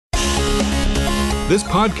This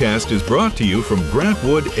podcast is brought to you from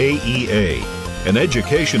Grantwood AEA, an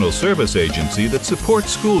educational service agency that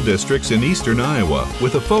supports school districts in eastern Iowa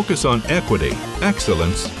with a focus on equity,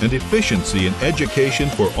 excellence, and efficiency in education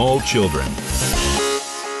for all children.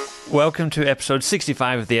 Welcome to episode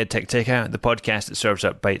 65 of the EdTech Takeout, the podcast that serves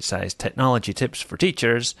up bite-sized technology tips for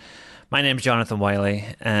teachers. My name is Jonathan Wiley,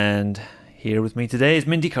 and here with me today is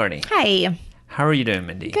Mindy Carney. Hi. How are you doing,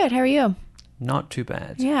 Mindy? Good. How are you? Not too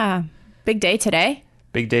bad. Yeah. Big day today.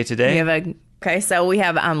 Big day today. So we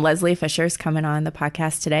have Leslie Fisher's coming on the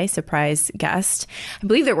podcast today, surprise guest. I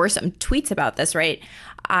believe there were some tweets about this, right?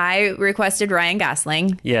 I requested Ryan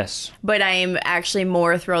Gosling. Yes. But I'm actually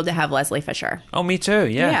more thrilled to have Leslie Fisher. Oh, me too.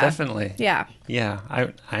 Yeah, definitely. Yeah. Yeah.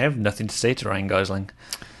 I have nothing to say to Ryan Gosling.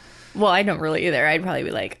 Well, I don't really either. I'd probably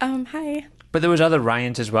be like, hi. But there was other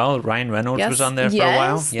Ryans as well. Ryan Reynolds was on there for a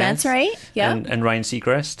while. Yes, that's right. Yeah. And Ryan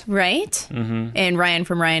Seacrest. Right. Mm-hmm. And Ryan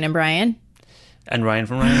from Ryan and Brian. And Ryan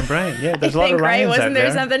from Ryan and Brian. Yeah, there's a lot of Ryans Wasn't out there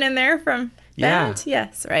there. something in there from that? Yeah.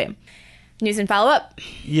 Yes, right. News and follow-up?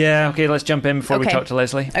 Yeah, okay, let's jump in before we talk to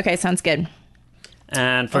Leslie. Okay, sounds good.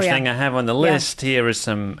 And first thing I have on the list here is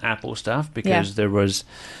some Apple stuff, because there was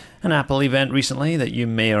an Apple event recently that you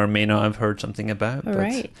may or may not have heard something about. All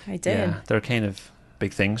right, I did. Yeah, they're kind of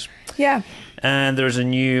big things. Yeah. And there's a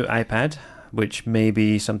new iPad, which may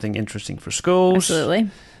be something interesting for schools. Absolutely.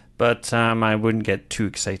 But I wouldn't get too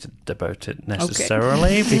excited about it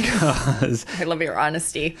necessarily because... I love your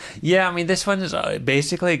honesty. Yeah, I mean, this one is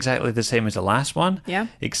basically exactly the same as the last one. Yeah.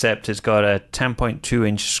 Except it's got a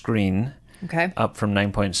 10.2-inch screen. Okay. Up from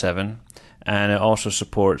 9.7. And it also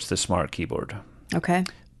supports the smart keyboard. Okay.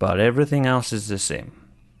 But everything else is the same.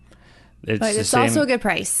 It's also a good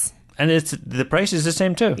price. And the price is the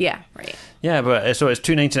same too. Yeah, right. Yeah, but so it's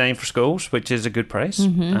 $299 for schools, which is a good price.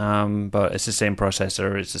 Mm-hmm. But it's the same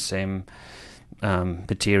processor, it's the same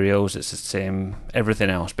materials, it's the same everything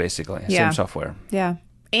else basically. Same software. Yeah.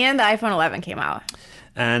 And the iPhone 11 came out.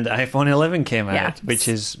 And iPhone 11 came out, which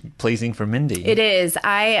is pleasing for Mindy. It is.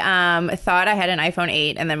 I thought I had an iPhone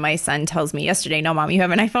 8, and then my son tells me yesterday, no, Mom, you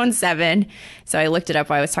have an iPhone 7. So I looked it up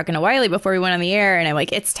while I was talking to Wiley before we went on the air, and I'm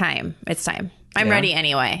like, it's time. It's time. I'm ready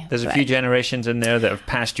anyway. There's a few generations in there that have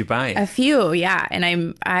passed you by. A few, yeah.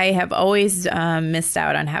 And I have always missed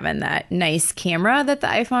out on having that nice camera that the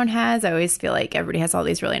iPhone has. I always feel like everybody has all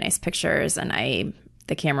these really nice pictures, and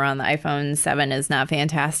the camera on the iPhone 7 is not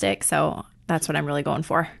fantastic. So that's what I'm really going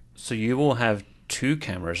for. So you will have 2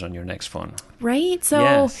 cameras on your next phone. Right?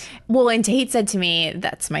 So, well, and Tate said to me,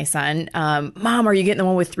 that's my son, Mom, are you getting the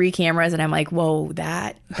one with 3 cameras? And I'm like, whoa,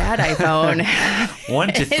 that iPhone 1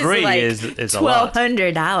 to 3 like is a lot.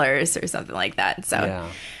 $1,200 or something like that. So,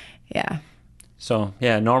 yeah. So,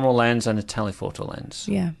 normal lens and a telephoto lens.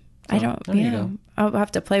 Yeah. So, I don't, there you go. I'll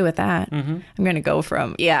have to play with that. Mm-hmm. I'm going to go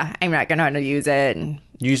from, I'm not going to know how to use it. And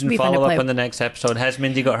use and follow up on the next episode. Has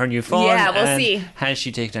Mindy got her new phone? Yeah, we'll see. Has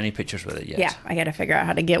she taken any pictures with it yet? Yeah, I got to figure out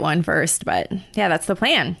how to get one first. But yeah, that's the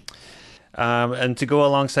plan. And to go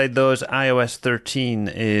alongside those, iOS 13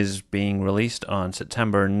 is being released on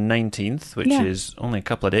September 19th, which is only a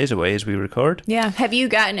couple of days away as we record. Yeah. Have you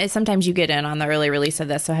gotten, sometimes you get in on the early release of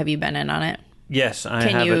this, so have you been in on it? Yes, I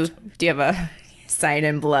have it. Do you have a sign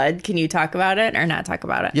in blood? Can you talk about it or not talk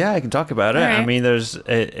about it? Yeah, I can talk about it. Right. I mean,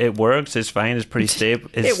 it works. It's fine. It's pretty stable.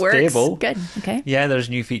 It's works. Stable. Good. Okay. Yeah, there's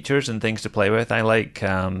new features and things to play with. I like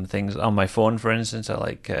things on my phone, for instance. I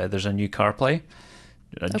like there's a new CarPlay.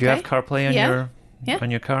 Do you have CarPlay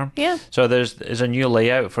on your car? Yeah. So there's a new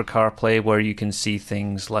layout for CarPlay where you can see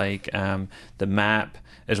things like the map,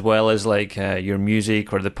 as well as like your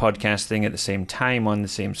music or the podcast thing at the same time on the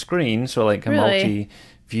same screen. So like a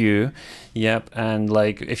multi-view. Yep. And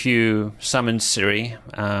like if you summon Siri,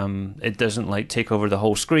 it doesn't like take over the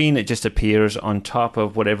whole screen. It just appears on top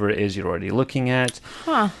of whatever it is you're already looking at.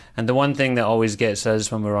 Huh. And the one thing that always gets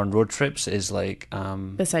us when we're on road trips is like...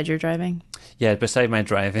 beside your driving? Yeah, beside my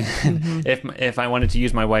driving. Mm-hmm. If I wanted to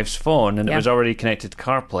use my wife's phone and it was already connected to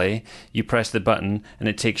CarPlay, you press the button and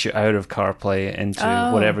it takes you out of CarPlay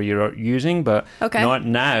into whatever you're using. But not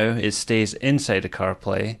now, it stays inside of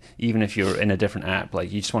CarPlay, even if you're in a different app. Like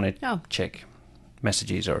you just want to check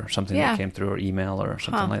messages or something that came through, or email or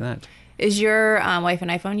something like that. Is your wife an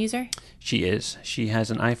iPhone user? She is. She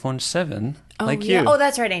has an iPhone 7, like you. you. Oh,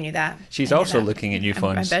 that's right. I knew that. She's also looking at new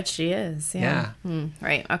phones. I bet she is. Yeah.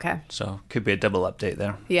 Right. Okay. So could be a double update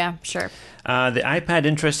there. Yeah, sure. The iPad,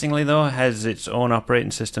 interestingly, though, has its own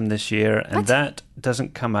operating system this year, and that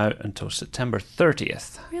doesn't come out until September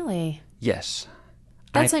 30th. Really? Yes.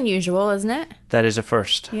 That's unusual, isn't it? That is a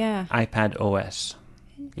first. Yeah. iPad OS.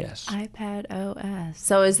 Yes. iPad OS.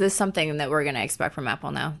 So is this something that we're going to expect from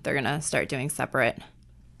Apple now? They're going to start doing separate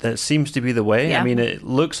that seems to be the way. Yeah. I mean, it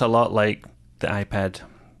looks a lot like the iPad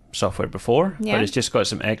software before, but it's just got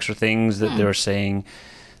some extra things that they're saying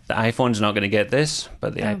the iPhone's not going to get this,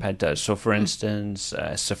 but the iPad does. So, for instance,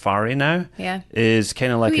 Safari now is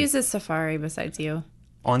kind of like... Who uses Safari besides you?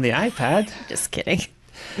 On the iPad? Just kidding.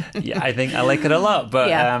 Yeah, I think I like it a lot, but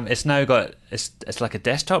it's now got... It's like a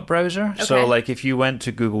desktop browser. Okay. So, like, if you went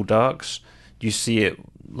to Google Docs, you see it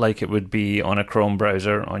like it would be on a Chrome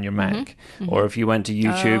browser on your Mac. Or if you went to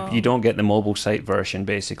YouTube, you don't get the mobile site version,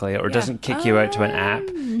 basically, or it doesn't kick you out to an app.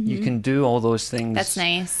 You can do all those things. That's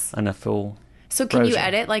nice. On a full So can browser. you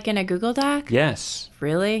edit like in a Google Doc? Yes.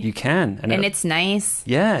 Really? You can. And it's nice?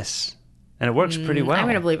 Yes. And it works pretty well. I'm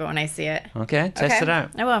going to believe it when I see it. Okay, test it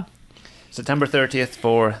out. I will. September 30th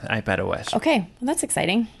for iPadOS. Okay, well, that's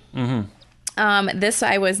exciting. This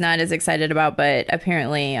I was not as excited about, but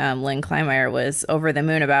apparently Lynn Kleinmeyer was over the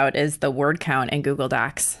moon about, is the word count in Google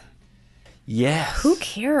Docs. Yes. Who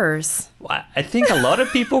cares? Well, I think a lot of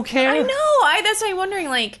people care. I know. That's why I'm wondering,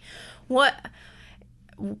 like, why?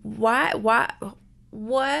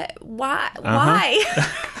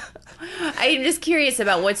 I'm just curious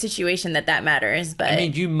about what situation that matters. But I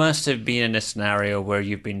mean, you must have been in a scenario where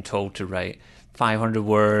you've been told to write 500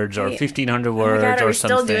 words or 1,500 words oh my God, or are we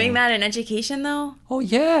something. still doing that in education, though? Oh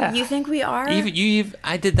yeah. You think we are?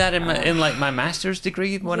 I did that in like my master's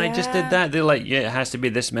degree when I just did that. They're like, it has to be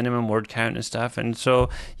this minimum word count and stuff. And so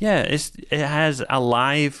it has a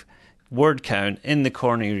live word count in the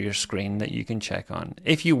corner of your screen that you can check on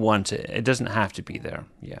if you want it. It doesn't have to be there.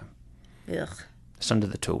 Yeah. Ugh. It's under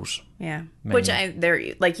the tools. Yeah. Menu. Which there,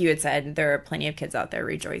 like you had said, there are plenty of kids out there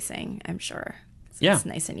rejoicing, I'm sure. So it's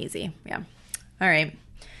nice and easy. Yeah. All right.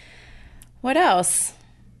 What else?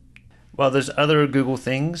 Well, there's other Google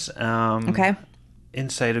things. Okay.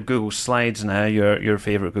 Inside of Google Slides now, your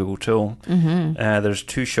favorite Google tool, there's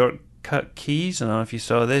two shortcut keys. I don't know if you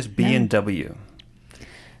saw this, B and W.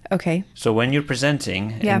 Okay. So when you're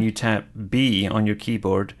presenting and you tap B on your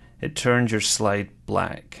keyboard, it turns your slide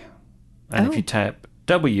black. And if you tap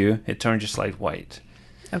W, it turns your slide white.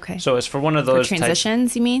 Okay. So it's for one of those for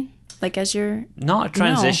transitions, you mean? Like as you're... Not a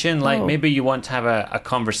transition, like maybe you want to have a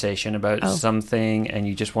conversation about something and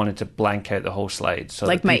you just wanted to blank out the whole slide. So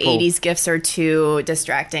like my 80s GIFs are too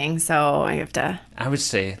distracting, so I have to... I would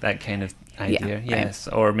say that kind of idea, yes.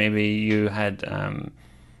 Right. Or maybe you had...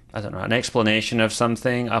 I don't know, an explanation of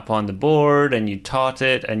something up on the board and you taught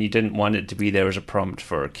it and you didn't want it to be there as a prompt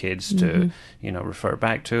for kids to, refer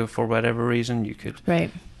back to for whatever reason. You could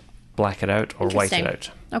black it out or white it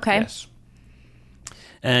out. Okay. Yes.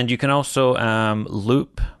 And you can also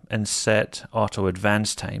loop and set auto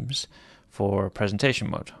advance times for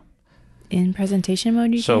presentation mode. In presentation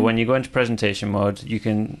mode, you So can? when you go into presentation mode, you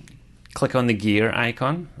can click on the gear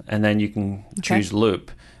icon and then you can choose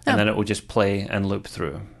loop and then it will just play and loop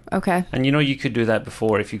through. Okay. And you could do that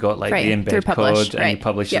before if you got like the embed code and you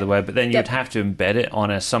publish to the web, but then you'd have to embed it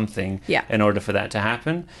on a something in order for that to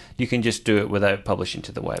happen. You can just do it without publishing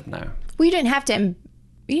to the web now. Well, you didn't have to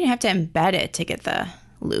embed it to get the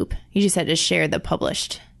loop. You just had to share the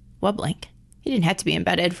published web link. You didn't have to be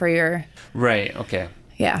embedded for your... Right, okay.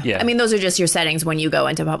 Yeah. I mean, those are just your settings when you go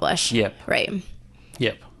into publish. Yep. Right.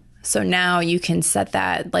 Yep. So now you can set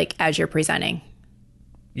that like as you're presenting.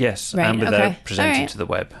 Yes, right. and without presenting to the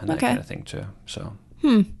web and that kind of thing too. So,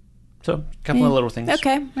 so a couple of little things.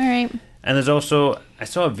 Okay, all right. And there's also, I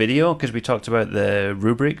saw a video because we talked about the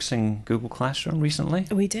rubrics in Google Classroom recently.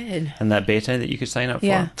 We did. And that beta that you could sign up for.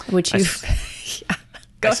 Yeah, which you...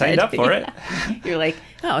 I signed up for it. You're like,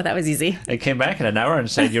 oh, that was easy. It came back in an hour and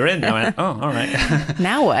said, you're in. I went, oh, all right.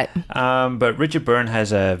 Now what? But Richard Byrne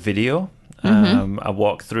has a video, a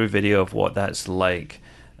walkthrough video of what that's like.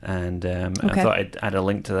 And I thought I'd add a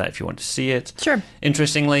link to that if you want to see it. Sure.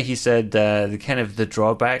 Interestingly, he said the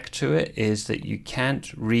drawback to it is that you can't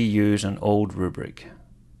reuse an old rubric.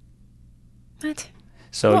 What?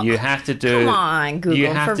 So you have to do... Come on, Google, you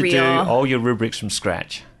have for to real. do all your rubrics from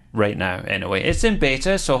scratch right now, anyway. It's in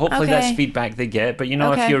beta, so hopefully that's feedback they get. But,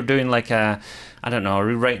 if you're doing like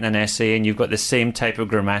rewriting an essay and you've got the same type of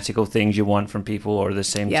grammatical things you want from people or the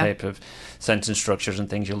same type of sentence structures and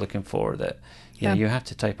things you're looking for, that you have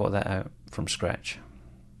to type all that out from scratch.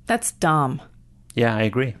 That's dumb. Yeah, I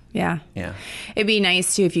agree. Yeah. Yeah. It'd be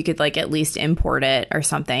nice, too, if you could, like, at least import it or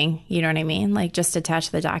something. You know what I mean? Like, just attach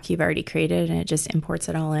the doc you've already created and it just imports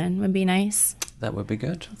it all in would be nice. That would be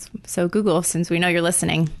good. So, Google, since we know you're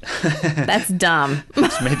listening, that's dumb.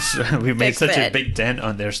 We've made such a big dent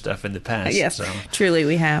on their stuff in the past. Yes, so. Truly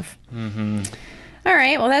we have. Mm-hmm. All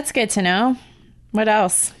right. Well, that's good to know. What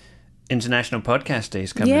else? International Podcast Day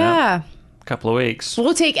is coming up. couple of weeks.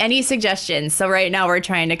 We'll take any suggestions. So right now we're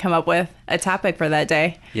trying to come up with a topic for that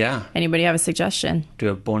day. Yeah. Anybody have a suggestion? Do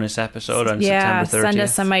a bonus episode on September 30th. Send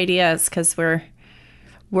us some ideas because we're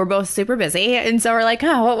both super busy. And so we're like,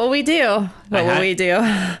 oh, what will we do? What will we do?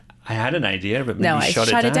 I had an idea, but maybe I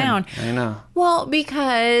shut it down. I know. Well,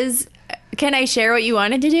 because... Can I share what you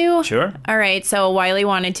wanted to do? Sure. All right. So Wiley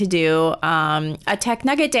wanted to do a Tech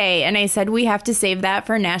Nugget Day. And I said, we have to save that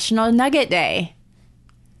for National Nugget Day.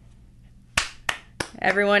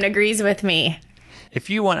 Everyone agrees with me. If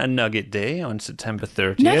you want a Nugget Day on September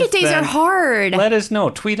 30th... Nugget Days are hard. Let us know.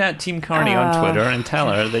 Tweet at Team Carney on Twitter and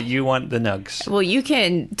tell her that you want the nugs. Well, you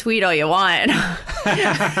can tweet all you want.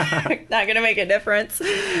 Not going to make a difference.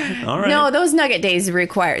 All right. No, those Nugget Days do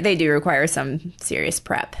require some serious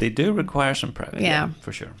prep. They do require some prep. Yeah,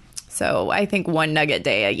 for sure. So I think one Nugget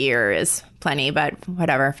Day a year is plenty, but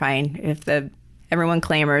whatever, fine. If everyone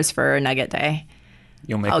clamors for a Nugget Day,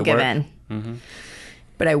 I'll give in. Mm-hmm.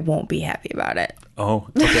 But I won't be happy about it. Oh,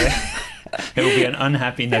 okay. It will be an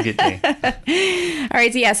unhappy Nugget Day. All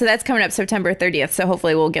right, so that's coming up September 30th. So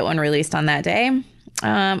hopefully we'll get one released on that day.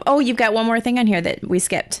 You've got one more thing on here that we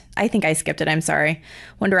skipped. I think I skipped it. I'm sorry.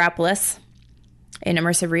 Wonderopolis, an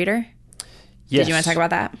immersive reader. Yes. Did you want to talk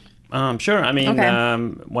about that? Sure. I mean,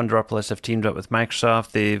 Wonderopolis have teamed up with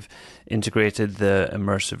Microsoft. They've integrated the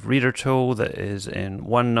immersive reader tool that is in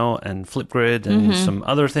OneNote and Flipgrid and some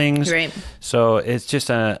other things. Great. So it's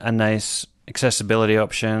just a nice accessibility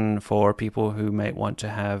option for people who might want to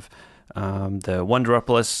have the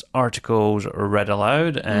Wonderopolis articles read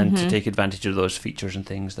aloud and to take advantage of those features and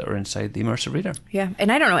things that are inside the immersive reader. Yeah.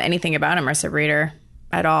 And I don't know anything about immersive reader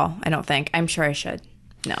at all, I don't think. I'm sure I should.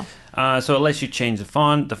 No. So it lets you change the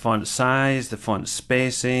font size, the font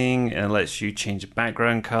spacing, and it lets you change the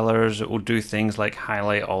background colors. It will do things like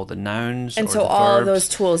highlight all the nouns. And so all of those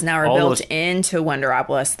tools now are built into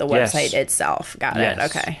Wonderopolis, the website itself. Got it.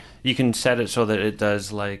 Okay. You can set it so that it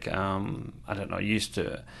does like, I don't know, used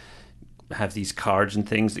to have these cards and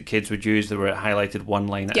things that kids would use that were highlighted one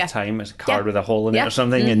line at a time as a card with a hole in it or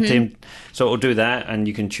something. And so it'll do that, and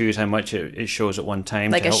you can choose how much it shows at one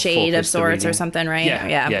time. Like a shade of sorts or something, right?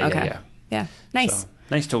 Yeah. Nice. So,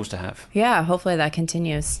 nice tools to have. Yeah, hopefully that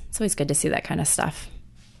continues. It's always good to see that kind of stuff.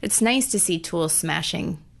 It's nice to see tools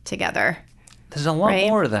smashing together. There's a lot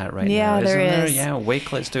more of that right now, isn't there? Yeah,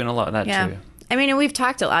 Wakelet's doing a lot of that too. I mean, and we've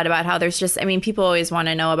talked a lot about how there's just, people always want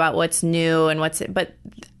to know about what's new and but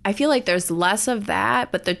I feel like there's less of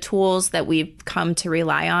that, but the tools that we've come to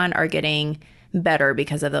rely on are getting better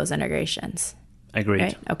because of those integrations. Agreed.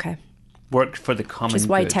 Right? Okay. Work for the common good. Which is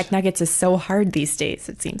why Tech Nuggets is so hard these days,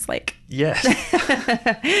 it seems like. Yes.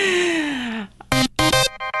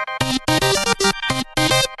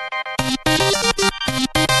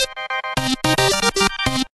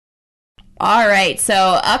 All right, so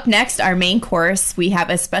up next, our main course, we have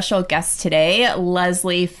a special guest today.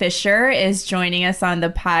 Leslie Fisher is joining us on the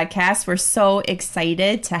podcast. We're so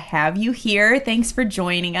excited to have you here. Thanks for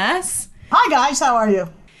joining us. Hi, guys. How are you?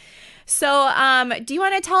 So do you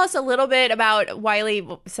want to tell us a little bit about, Wiley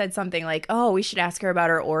said something like, oh, we should ask her about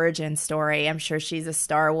her origin story. I'm sure she's a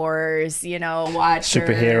Star Wars, watcher.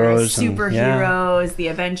 Superheroes, the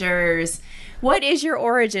Avengers. What is your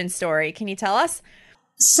origin story? Can you tell us?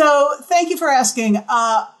 So thank you for asking.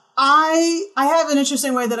 I have an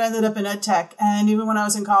interesting way that I ended up in EdTech. And even when I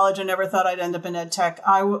was in college, I never thought I'd end up in EdTech.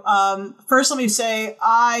 First, let me say,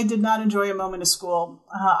 I did not enjoy a moment of school.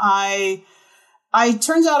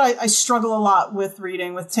 Turns out I struggle a lot with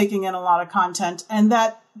reading, with taking in a lot of content. And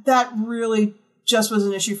that really just was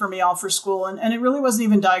an issue for me all for school. And it really wasn't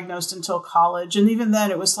even diagnosed until college. And even then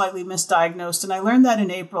it was slightly misdiagnosed. And I learned that in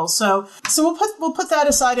April. So we'll put that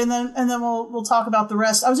aside and then we'll talk about the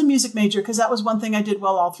rest. I was a music major because that was one thing I did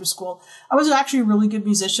well all through school. I was actually a really good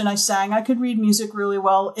musician. I sang, I could read music really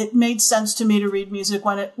well. It made sense to me to read music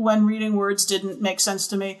when reading words didn't make sense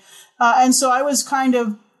to me. And so I was kind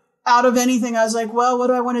of out of anything. I was like, well, what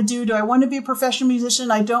do I want to do? Do I want to be a professional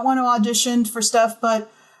musician? I don't want to audition for stuff,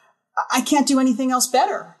 but I can't do anything else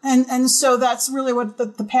better. And so that's really what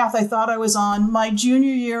the path I thought I was on. My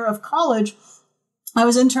junior year of college, I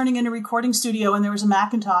was interning in a recording studio, and there was a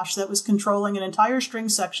Macintosh that was controlling an entire string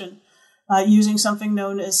section using something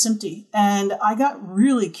known as SMPTE. And I got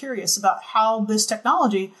really curious about how this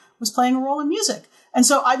technology was playing a role in music. And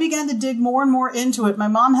so I began to dig more and more into it. My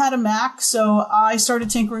mom had a Mac, so I started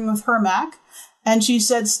tinkering with her Mac. And she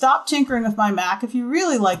said, stop tinkering with my Mac. If you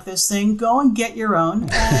really like this thing, go and get your own.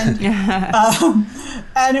 And,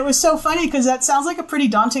 and it was so funny because that sounds like a pretty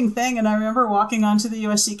daunting thing. And I remember walking onto the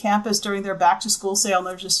USC campus during their back to school sale, and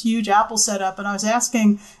there was this huge Apple set up. And I was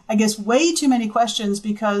asking, I guess, way too many questions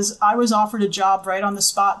because I was offered a job right on the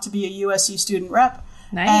spot to be a USC student rep.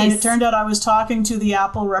 Nice. And it turned out I was talking to the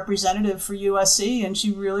Apple representative for USC, and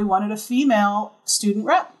she really wanted a female student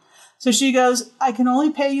rep. So she goes, I can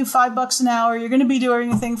only pay you $5 an hour. You're going to be doing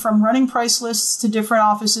anything from running price lists to different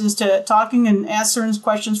offices to talking and answering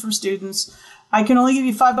questions from students. I can only give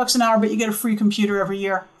you $5 an hour, but you get a free computer every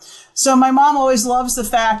year. So my mom always loves the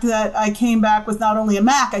fact that I came back with not only a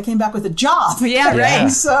Mac, I came back with a job. Yeah, right.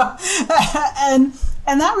 So,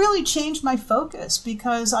 and that really changed my focus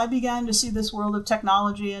because I began to see this world of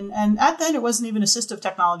technology. And at then it wasn't even assistive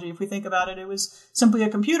technology. If we think about it, it was simply a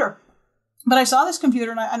computer. But I saw this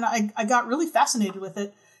computer and I got really fascinated with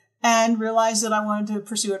it and realized that I wanted to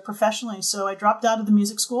pursue it professionally. So I dropped out of the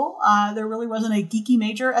music school. There really wasn't a geeky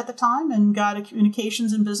major at the time, and got a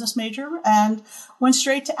communications and business major and went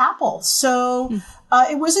straight to Apple. So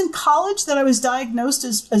it was in college that I was diagnosed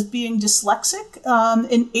as being dyslexic.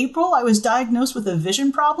 In April, I was diagnosed with a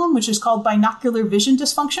vision problem, which is called binocular vision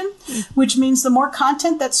dysfunction, which means the more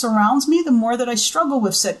content that surrounds me, the more that I struggle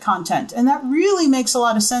with said content. And that really makes a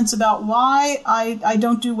lot of sense about why I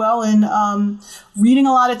don't do well in reading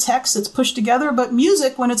a lot of text that's pushed together, but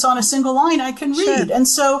music, when it's on a single line, I can read. Sure. And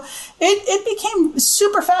so it became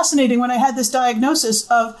super fascinating when I had this diagnosis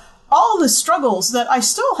of all the struggles that I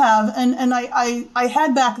still have and I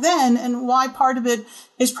had back then, and why part of it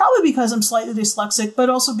is probably because I'm slightly dyslexic, but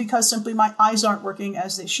also because simply my eyes aren't working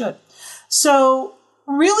as they should. So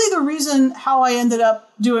really the reason how I ended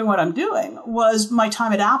up doing what I'm doing was my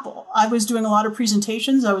time at Apple. I was doing a lot of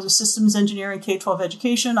presentations. I was a systems engineer in K-12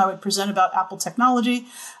 education. I would present about Apple technology.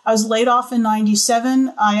 I was laid off in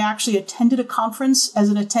 97. I actually attended a conference as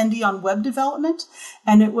an attendee on web development.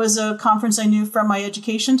 And it was a conference I knew from my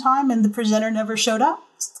education time, and the presenter never showed up.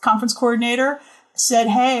 The conference coordinator said,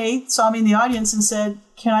 hey, saw me in the audience and said,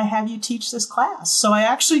 can I have you teach this class? So I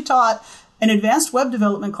actually taught an advanced web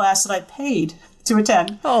development class that I paid to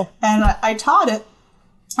attend. Oh. And I taught it.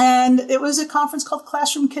 And it was a conference called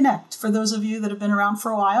Classroom Connect, for those of you that have been around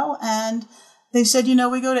for a while. And they said, you know,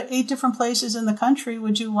 we go to 8 different places in the country.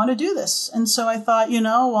 Would you want to do this? And so I thought, you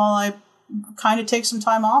know, while I kind of take some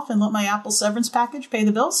time off and let my Apple severance package pay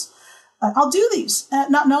the bills, I'll do these,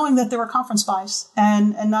 not knowing that there were conference buys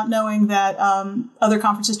and not knowing that other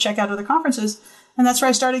conferences check out other conferences. And that's where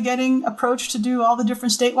I started getting approached to do all the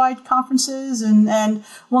different statewide conferences. And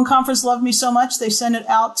one conference loved me so much, they sent it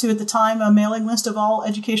out to, at the time, a mailing list of all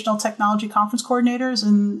educational technology conference coordinators.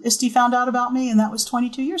 And ISTE found out about me, and that was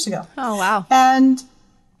 22 years ago. Oh, wow. And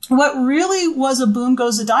what really was a boom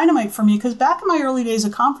goes the dynamite for me, because back in my early days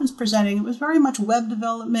of conference presenting, it was very much web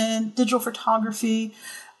development, digital photography.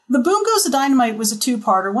 The boom goes the dynamite was a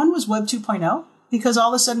two-parter. One was Web 2.0. Because all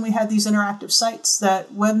of a sudden we had these interactive sites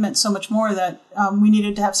that web meant so much more that we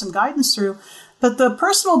needed to have some guidance through. But the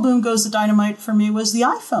personal boom goes the dynamite for me was the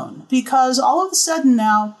iPhone, because all of a sudden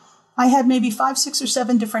now I had maybe 5, 6, or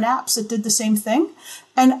 7 different apps that did the same thing.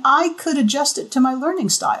 And I could adjust it to my learning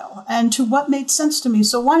style and to what made sense to me.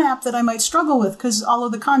 So one app that I might struggle with because all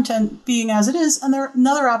of the content being as it is, and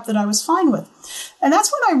another app that I was fine with. And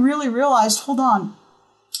that's when I really realized, hold on,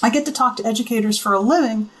 I get to talk to educators for a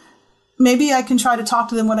living. Maybe I can try to talk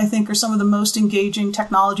to them what I think are some of the most engaging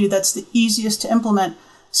technology that's the easiest to implement.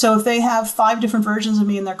 So if they have 5 different versions of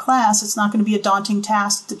me in their class, it's not going to be a daunting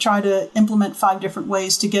task to try to implement 5 different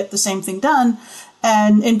ways to get the same thing done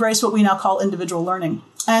and embrace what we now call individual learning.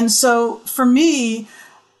 And so for me,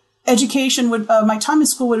 education my time in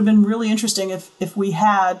school would have been really interesting if we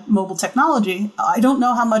had mobile technology. I don't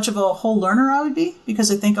know how much of a whole learner I would be,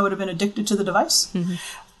 because I think I would have been addicted to the device. Mm-hmm.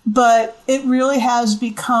 But it really has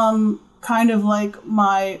become kind of like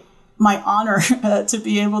my honor to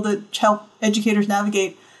be able to help educators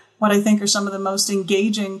navigate what I think are some of the most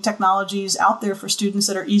engaging technologies out there for students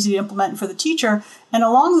that are easy to implement for the teacher. And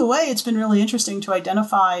along the way, it's been really interesting to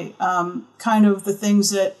identify kind of the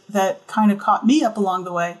things that kind of caught me up along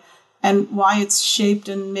the way and why it's shaped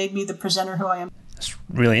and made me the presenter who I am. That's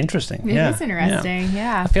really interesting. It is interesting,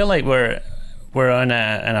 yeah. I feel like we're on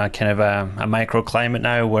a kind of a microclimate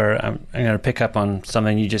now where I'm going to pick up on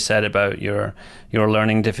something you just said about your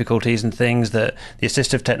learning difficulties and things, that the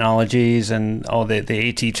assistive technologies and all the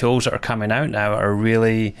AT tools that are coming out now are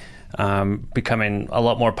really becoming a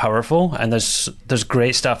lot more powerful, and there's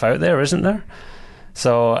great stuff out there, isn't there?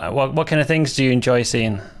 So what kind of things do you enjoy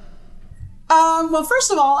seeing? Well,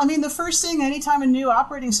 first of all, I mean, the first thing, anytime a new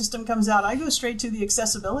operating system comes out, I go straight to the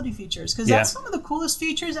accessibility features because that's some of the coolest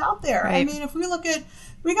features out there. Right. I mean, if we look at,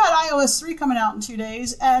 we got iOS 3 coming out in 2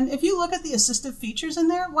 days, and if you look at the assistive features in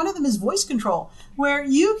there, one of them is voice control, where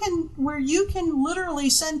you can literally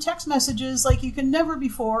send text messages like you can never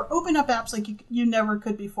before, open up apps like you never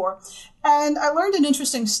could before. And I learned an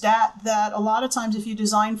interesting stat that a lot of times if you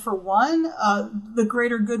design for one, the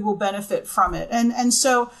greater good will benefit from it. And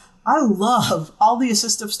so I love all the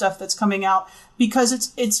assistive stuff that's coming out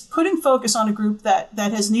because it's putting focus on a group that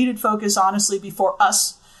has needed focus, honestly, before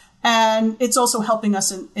us. And it's also helping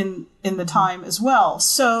us in the time as well.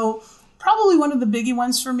 So probably one of the biggie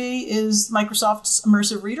ones for me is Microsoft's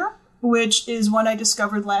Immersive Reader, which is one I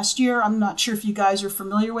discovered last year. I'm not sure if you guys are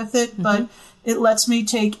familiar with it, but it lets me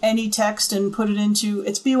take any text and put it into,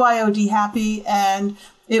 it's BYOD happy, and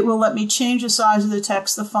it will let me change the size of the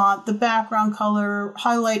text, the font, the background color,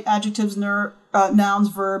 highlight adjectives, nouns,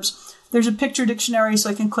 verbs. There's a picture dictionary,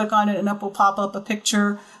 so I can click on it and it will pop up a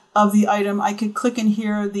picture of the item. I could click and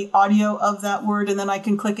hear the audio of that word, and then I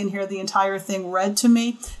can click and hear the entire thing read to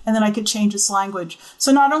me, and then I could change its language.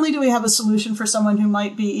 So not only do we have a solution for someone who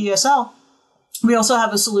might be ESL, we also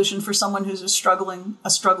have a solution for someone who's a struggling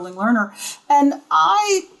learner. And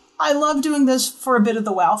I love doing this for a bit of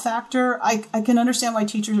the wow factor. I can understand why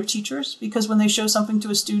teachers are teachers, because when they show something to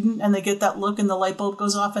a student and they get that look and the light bulb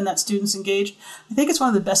goes off and that student's engaged, I think it's one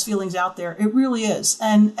of the best feelings out there. It really is.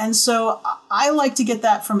 And so I like to get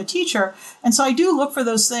that from a teacher. And so I do look for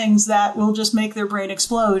those things that will just make their brain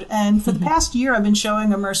explode. And for the past year, I've been showing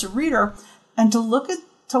Immersive Reader, and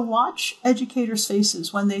to watch educators'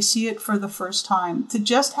 faces when they see it for the first time, to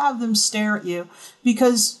just have them stare at you,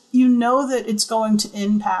 because you know that it's going to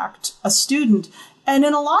impact a student. And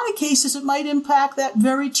in a lot of cases, it might impact that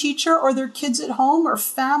very teacher or their kids at home or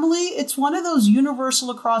family. It's one of those universal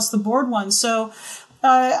across the board ones. So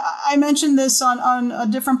I mentioned this on a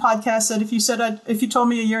different podcast, that if you told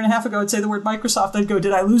me a year and a half ago, I'd say the word Microsoft, I'd go,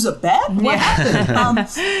 did I lose a bet? What happened?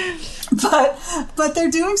 But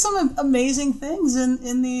they're doing some amazing things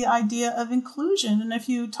in the idea of inclusion. And if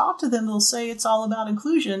you talk to them, they'll say it's all about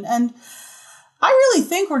inclusion. And I really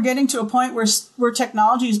think we're getting to a point where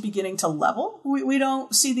technology is beginning to level. We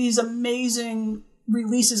don't see these amazing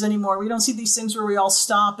releases anymore. We don't see these things where we all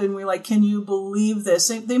stop and we're like, can you believe this?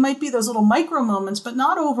 They might be those little micro moments, but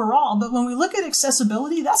not overall. But when we look at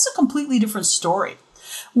accessibility, that's a completely different story.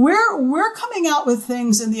 We're coming out with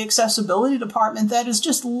things in the accessibility department that is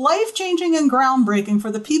just life-changing and groundbreaking for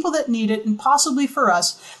the people that need it, and possibly for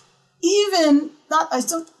us.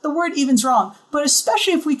 The word even's wrong, but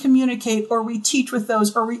especially if we communicate or we teach with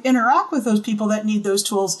those or we interact with those people that need those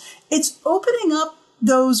tools, it's opening up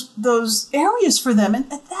those areas for them. And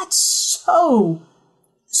that's so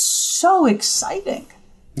exciting.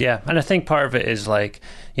 Yeah, and I think part of it is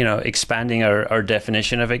expanding our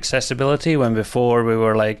definition of accessibility, when before we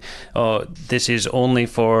were like, oh, this is only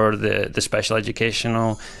for the special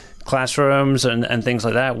educational classrooms and things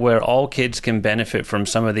like that, where all kids can benefit from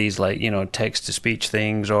some of these text-to-speech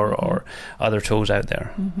things or other tools out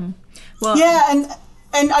there. Mm-hmm. Well, yeah,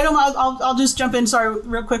 and I don't. I'll just jump in. Sorry,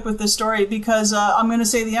 real quick with this story, because I'm going to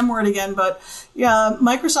say the M word again. But yeah,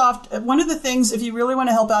 Microsoft. One of the things, if you really want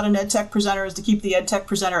to help out an EdTech presenter, is to keep the EdTech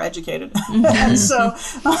presenter educated. And so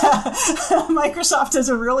Microsoft does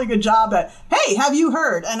a really good job at, hey, have you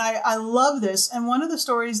heard? And I love this. And one of the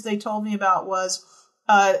stories they told me about was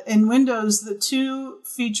in Windows, the two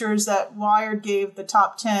features that Wired gave the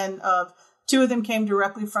top 10 of. 2 of them came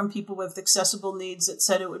directly from people with accessible needs that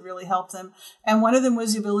said it would really help them. And one of them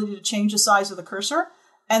was the ability to change the size of the cursor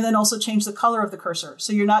and then also change the color of the cursor.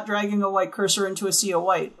 So you're not dragging a white cursor into a sea of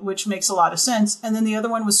white, which makes a lot of sense. And then the other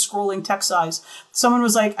one was scrolling text size. Someone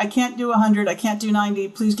was like, I can't do 100, I can't do 90,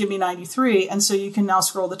 please give me 93. And so you can now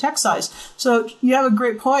scroll the text size. So you have a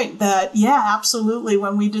great point that, yeah, absolutely.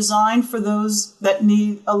 When we design for those that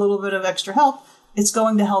need a little bit of extra help, it's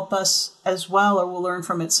going to help us as well, or we'll learn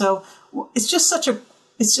from it. So it's just such a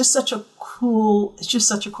cool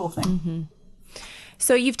thing. Mm-hmm.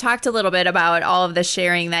 So you've talked a little bit about all of the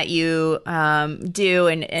sharing that you do,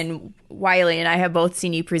 and Wiley and I have both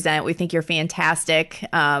seen you present. We think you're fantastic.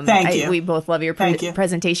 Thank you. We both love your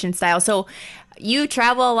presentation style. So you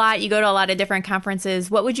travel a lot. You go to a lot of different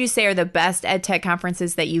conferences. What would you say are the best EdTech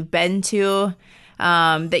conferences that you've been to?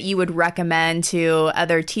 That you would recommend to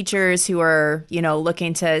other teachers who are,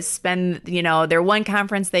 looking to spend, their one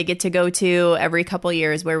conference they get to go to every couple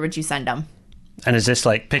years? Where would you send them? And is this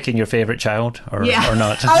like picking your favorite child or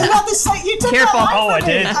not? I was about to say, you took Careful. that line Oh, from I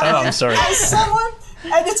did? me. Oh, I'm sorry.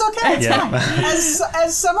 And it's okay. It's fine.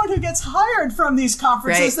 As someone who gets hired from these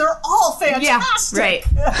conferences, they're all fantastic.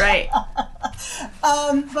 Yeah, right.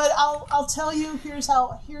 But I'll tell you, here's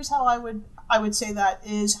how I would say that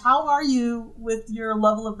is, how are you with your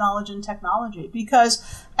level of knowledge in technology? Because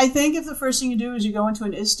I think if the first thing you do is you go into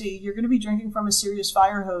an ISTE, you're going to be drinking from a serious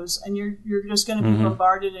fire hose, and you're just going to be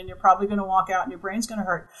bombarded, and you're probably going to walk out and your brain's going to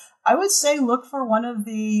hurt. I would say look for one of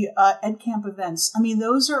the EdCamp events. I mean,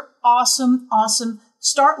 those are awesome.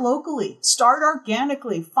 Start locally, start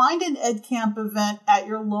organically, find an EdCamp event at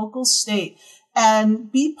your local state and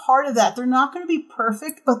be part of that. They're not going to be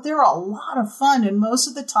perfect, but they're a lot of fun. And most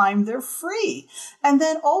of the time they're free. And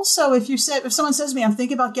then also, if someone says to me, I'm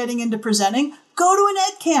thinking about getting into presenting, go to an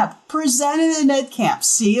EdCamp, present in an EdCamp,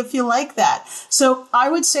 see if you like that. So I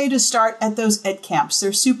would say to start at those EdCamps.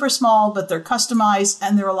 They're super small, but they're customized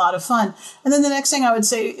and they're a lot of fun. And then the next thing I would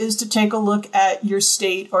say is to take a look at your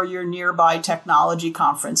state or your nearby technology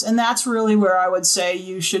conference. And that's really where I would say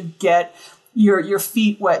you should get your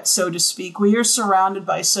feet wet, so to speak. We are surrounded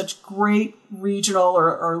by such great regional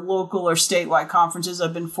or local or statewide conferences.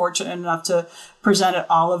 I've been fortunate enough to present at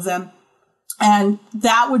all of them. And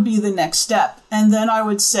that would be the next step. And then I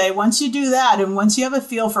would say, once you do that, and once you have a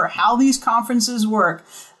feel for how these conferences work,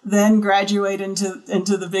 then graduate into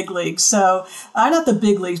the big leagues. So not the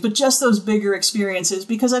big leagues, but just those bigger experiences,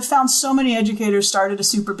 because I've found so many educators start at a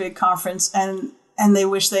super big conference and they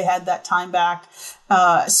wish they had that time back.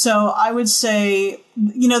 So I would say,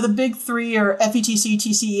 the big three are FETC,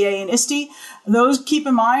 TCEA, and ISTE. Those, keep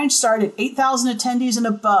in mind, start at 8,000 attendees and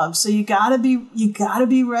above. So you gotta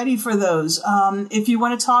be ready for those. If you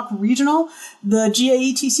want to talk regional, the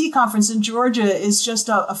GAETC conference in Georgia is just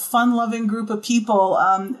a fun-loving group of people,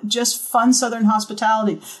 just fun Southern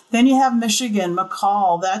hospitality. Then you have Michigan,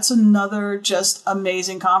 McCall. That's another just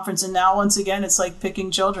amazing conference. And now, once again, it's like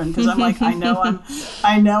picking children, because I'm like, I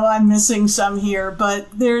know I'm missing some here, but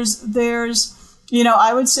there's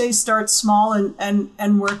I would say start small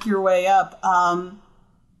and work your way up.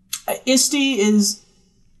 ISTE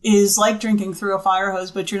is like drinking through a fire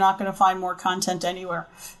hose, but you're not going to find more content anywhere.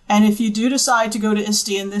 And if you do decide to go to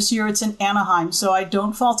ISTE, and this year it's in Anaheim, so I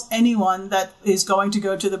don't fault anyone that is going to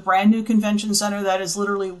go to the brand new convention center that is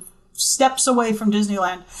literally steps away from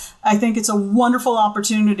Disneyland. I think it's a wonderful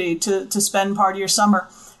opportunity to spend part of your summer.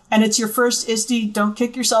 And it's your first ISTE. Don't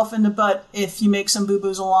kick yourself in the butt if you make some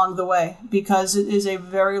boo-boos along the way, because it is a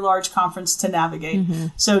very large conference to navigate.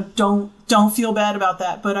 So don't feel bad about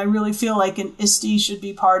that. But I really feel like an ISTE should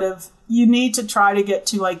be part of, you need to try to get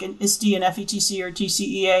to like an ISTE, an FETC or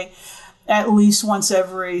TCEA at least once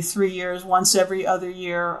every 3 years, once every other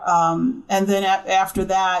year. And then after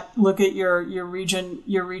that, look at your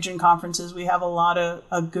region conferences. We have a lot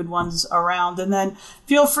of good ones around. And then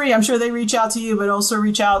feel free, I'm sure they reach out to you, but also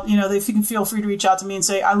reach out, they can feel free to reach out to me and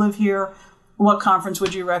say, I live here. What conference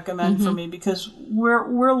would you recommend for me? Because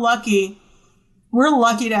we're lucky. We're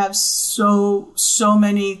lucky to have so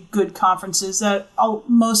many good conferences that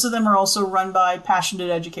most of them are also run by passionate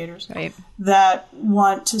educators that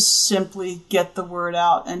want to simply get the word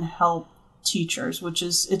out and help teachers, which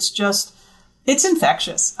is, it's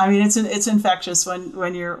infectious. I mean, it's infectious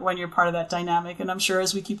when you're part of that dynamic. And I'm sure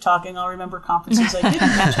as we keep talking, I'll remember conferences I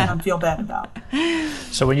didn't mention and feel bad about.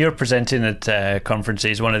 So when you're presenting at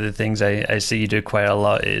conferences, one of the things I see you do quite a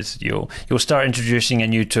lot is you'll start introducing a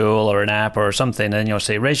new tool or an app or something, and you'll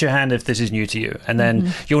say, raise your hand if this is new to you. And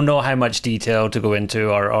then you'll know how much detail to go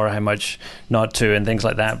into or how much not to, and things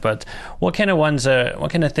like that. But what kind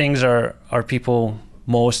of things are people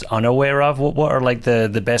most unaware of? What are like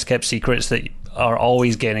the best kept secrets that are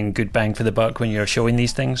always getting good bang for the buck when you're showing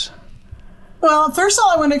these things? Well, first of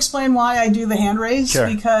all, I want to explain why I do the hand raise,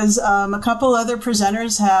 because a couple other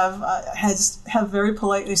presenters have very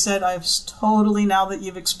politely said, I've totally, now that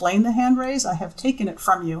you've explained the hand raise, I have taken it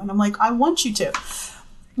from you. And I'm like, I want you to.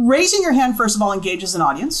 Raising your hand, first of all, engages an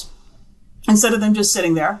audience instead of them just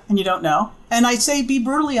sitting there and you don't know. And I say, be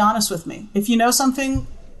brutally honest with me. If you know something,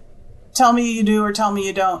 tell me you do or tell me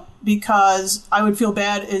you don't, because I would feel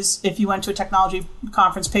bad is if you went to a technology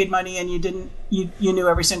conference, paid money, and you knew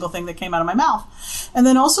every single thing that came out of my mouth. And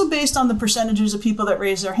then also based on the percentages of people that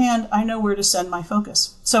raise their hand, I know where to send my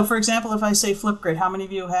focus. So for example, if I say Flipgrid, how many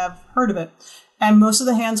of you have heard of it? And most of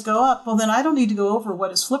the hands go up. Well, then I don't need to go over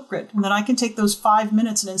what is Flipgrid. And then I can take those 5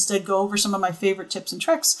 minutes and instead go over some of my favorite tips and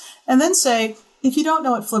tricks. And then say, if you don't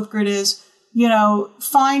know what Flipgrid is,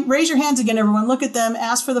 fine, raise your hands again, everyone, look at them,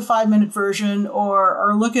 ask for the 5-minute version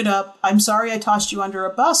or look it up. I'm sorry I tossed you under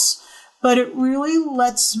a bus, but it really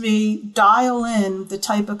lets me dial in the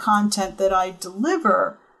type of content that I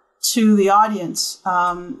deliver to the audience.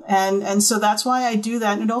 And so that's why I do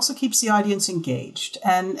that. And it also keeps the audience engaged.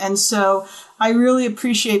 And so I really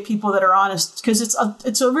appreciate people that are honest, because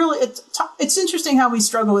it's interesting how we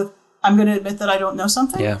struggle with, I'm going to admit that I don't know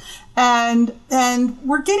something. Yeah. And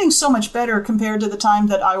we're getting so much better compared to the time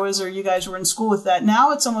that I was, or you guys were in school with that.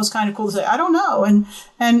 Now it's almost kind of cool to say, I don't know.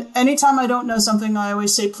 And anytime I don't know something, I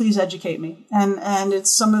always say, please educate me. And it's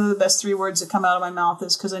some of the best 3 words that come out of my mouth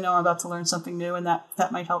is because I know I'm about to learn something new, and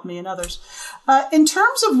that might help me and others. In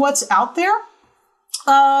terms of what's out there,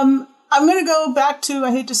 I'm going to go back to, I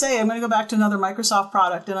hate to say, I'm going to go back to another Microsoft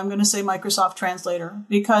product, and I'm going to say Microsoft Translator,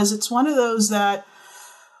 because it's one of those that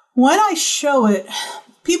when I show it,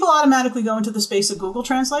 people automatically go into the space of Google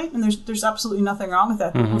Translate, and there's absolutely nothing wrong with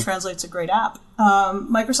that. Google Translate's a great app.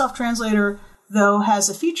 Microsoft Translator, though, has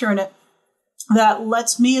a feature in it that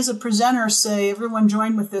lets me as a presenter say, everyone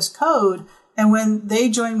join with this code. And when they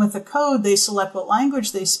join with the code, they select what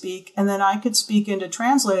language they speak, and then I could speak into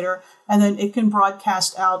Translator, and then it can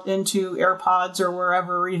broadcast out into AirPods or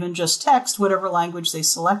wherever, or even just text, whatever language they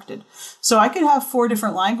selected. So I could have 4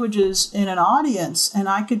 different languages in an audience, and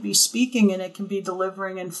I could be speaking, and it can be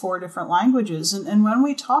delivering in 4 different languages. And when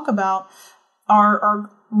we talk about our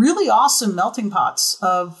really awesome melting pots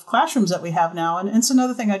of classrooms that we have now, and it's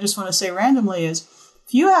another thing I just want to say randomly is,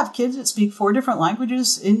 if you have kids that speak 4 different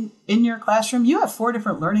languages in your classroom, you have 4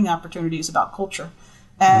 different learning opportunities about culture.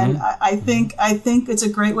 And I think it's a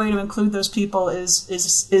great way to include those people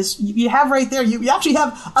is you have right there, you actually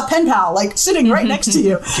have a pen pal like sitting right next to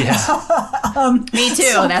you. Yeah. Me too.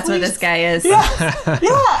 So that's what this guy is.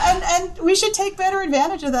 Yeah. And we should take better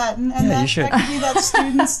advantage of that. And that could be that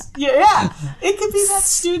student's it could be that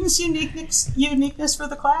student's uniqueness for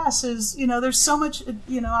the class is, there's so much,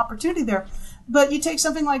 opportunity there. But you take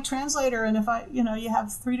something like Translator, and if you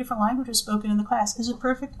have 3 different languages spoken in the class, is it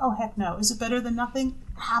perfect? Oh, heck no. Is it better than nothing?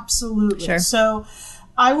 Absolutely. Sure. So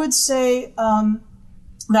I would say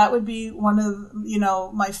that would be one of,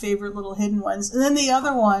 my favorite little hidden ones. And then the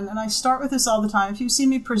other one, and I start with this all the time. If you see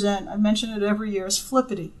me present, I mention it every year, is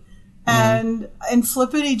Flippity. And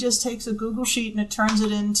Flippity just takes a Google Sheet and it turns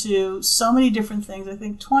it into so many different things. I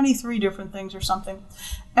think 23 different things or something.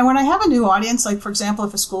 And when I have a new audience, like for example,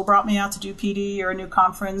 if a school brought me out to do PD or a new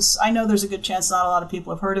conference, I know there's a good chance not a lot of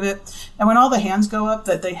people have heard of it. And when all the hands go up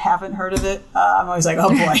that they haven't heard of it, I'm always like, oh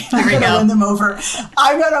boy, I'm going to win them over.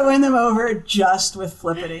 I'm going to win them over just with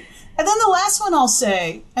Flippity. And then the last one I'll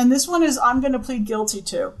say, and this one is I'm going to plead guilty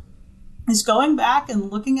to, is going back and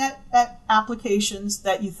looking at applications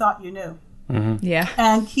that you thought you knew. Yeah.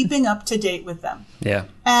 And keeping up to date with them. Yeah.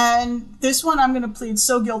 And this one I'm going to plead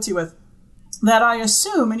so guilty with that I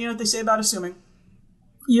assume, and you know what they say about assuming,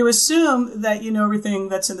 you assume that you know everything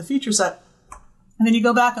that's in the feature set. And then you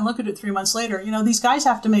go back and look at it 3 months later. These guys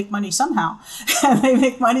have to make money somehow. And they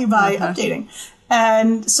make money by updating.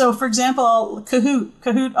 And so, for example,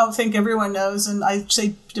 Kahoot, I think everyone knows, and I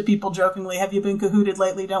say to people jokingly, have you been Kahooted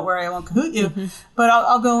lately? Don't worry, I won't Kahoot you. But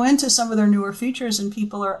I'll go into some of their newer features, and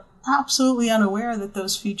people are absolutely unaware that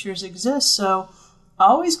those features exist. So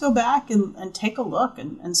always go back and take a look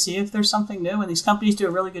and see if there's something new. And these companies do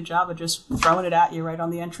a really good job of just throwing it at you right on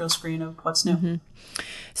the intro screen of what's new.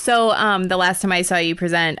 So the last time I saw you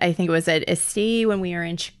present, I think it was at ISTE when we were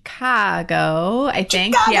in Chicago, I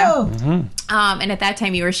think. Chicago! Yeah. And at that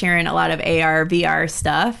time you were sharing a lot of AR, VR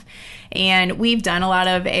stuff. And we've done a lot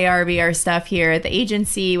of AR, VR stuff here at the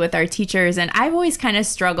agency with our teachers. And I've always kind of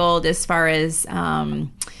struggled as far as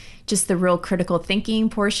just the real critical thinking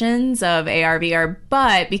portions of AR, VR.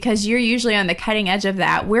 But because you're usually on the cutting edge of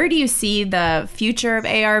that, where do you see the future of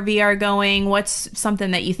AR, VR going? What's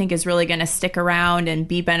something that you think is really going to stick around and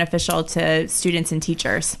be beneficial to students and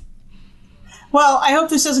teachers? Well, I hope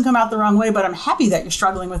this doesn't come out the wrong way, but I'm happy that you're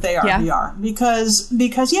struggling with AR, VR because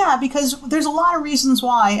there's a lot of reasons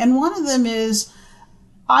why. And one of them is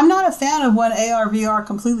I'm not a fan of when AR, VR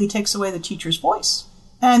completely takes away the teacher's voice.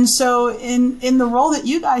 And so in the role that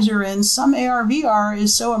you guys are in, some AR, VR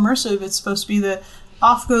is so immersive, it's supposed to be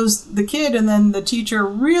off goes the kid, and then the teacher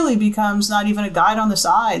really becomes not even a guide on the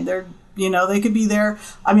side. They could be there.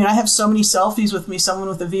 I mean, I have so many selfies with me, someone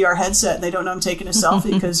with a VR headset, and they don't know I'm taking a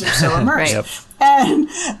selfie because they're so immersed. Right. And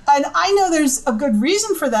I know there's a good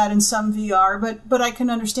reason for that in some VR, but I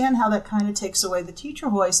can understand how that kind of takes away the teacher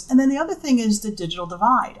voice. And then the other thing is the digital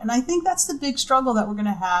divide. And I think that's the big struggle that we're going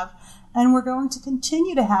to have. And we're going to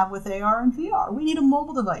continue to have with AR and VR. We need a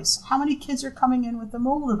mobile device. How many kids are coming in with a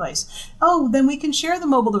mobile device? Oh, then we can share the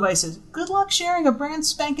mobile devices. Good luck sharing a brand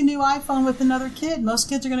spanking new iPhone with another kid. Most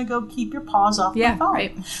kids are going to go keep your paws off the phone.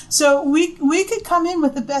 Right. So we could come in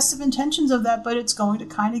with the best of intentions of that, but it's going to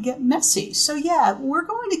kind of get messy. So yeah, we're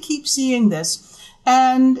going to keep seeing this.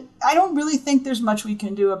 And I don't really think there's much we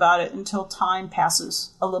can do about it until time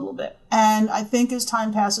passes a little bit. And I think as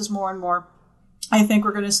time passes more and more, I think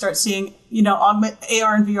we're going to start seeing, AR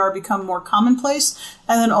and VR become more commonplace.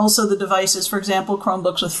 And then also the devices, for example,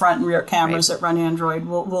 Chromebooks with front and rear cameras that run Android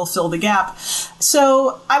will fill the gap.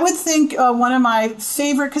 So I would think one of my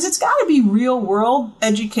favorite, because it's got to be real world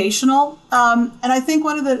educational. And I think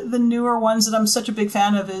one of the newer ones that I'm such a big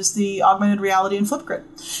fan of is the augmented reality in Flipgrid,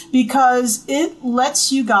 because it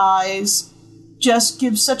lets you guys just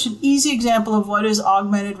give such an easy example of what is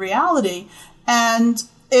augmented reality. And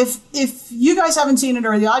if you guys haven't seen it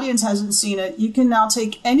or the audience hasn't seen it, you can now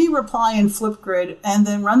take any reply in Flipgrid and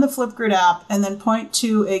then run the Flipgrid app and then point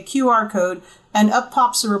to a QR code and up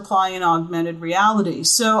pops a reply in augmented reality.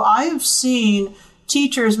 So I have seen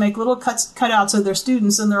teachers make little cutouts of their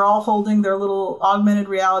students and they're all holding their little augmented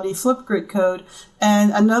reality Flipgrid code,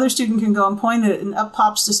 and another student can go and point it and up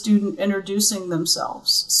pops the student introducing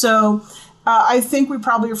themselves. So I think we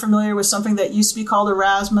probably are familiar with something that used to be called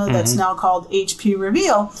Erasma that's now called HP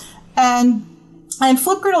Reveal. And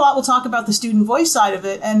Flipgrid a lot will talk about the student voice side of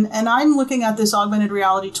it. And I'm looking at this augmented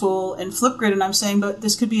reality tool in Flipgrid and I'm saying, but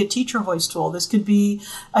this could be a teacher voice tool. This could be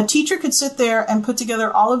a teacher could sit there and put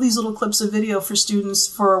together all of these little clips of video for students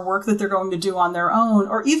for work that they're going to do on their own,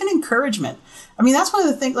 or even encouragement. I mean, that's one of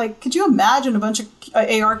the things, like, could you imagine a bunch of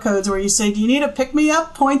AR codes where you say, do you need a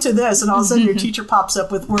pick-me-up? Point to this. And all of a sudden your teacher pops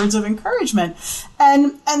up with words of encouragement.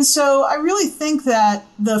 And so I really think that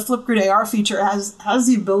the Flipgrid AR feature has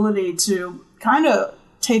the ability to kind of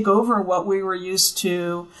take over what we were used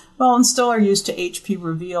to, and still are used to HP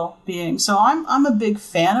Reveal being. So I'm a big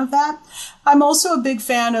fan of that. I'm also a big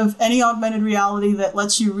fan of any augmented reality that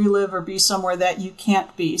lets you relive or be somewhere that you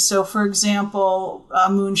can't be. So for example,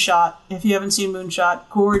 Moonshot, if you haven't seen Moonshot,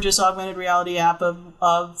 gorgeous augmented reality app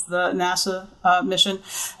of the NASA mission.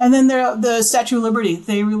 And then the Statue of Liberty,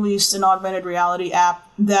 they released an augmented reality app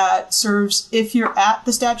that serves, if you're at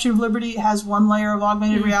the Statue of Liberty, it has one layer of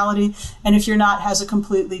augmented reality, and if you're not, has a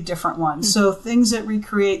completely different one. So things that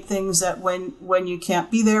recreate things that when you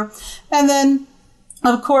can't be there. And then,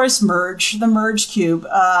 of course, Merge, the Merge Cube,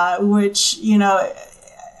 which,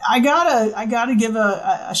 I gotta give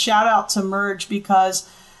a shout out to Merge, because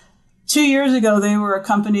 2 years ago, they were a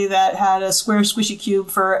company that had a square squishy cube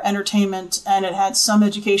for entertainment, and it had some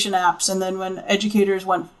education apps. And then when educators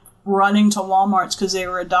went running to Walmart's because they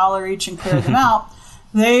were $1 each and cleared them out,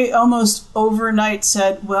 they almost overnight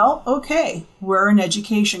said, well, okay, we're an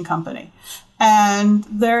education company. And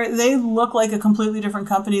they look like a completely different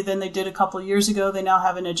company than they did a couple of years ago. They now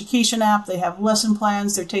have an education app. They have lesson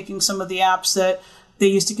plans. They're taking some of the apps that they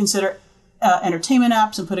used to consider entertainment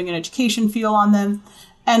apps and putting an education feel on them.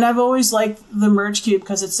 And I've always liked the Merge Cube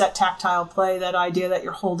because it's that tactile play, that idea that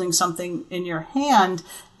you're holding something in your hand.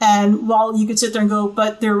 And while you could sit there and go,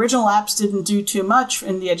 but their original apps didn't do too much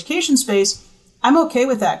in the education space, I'm okay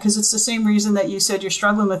with that, because it's the same reason that you said you're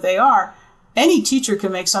struggling with AR. Any teacher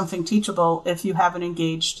can make something teachable if you have an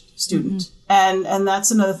engaged student. And that's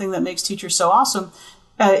another thing that makes teachers so awesome,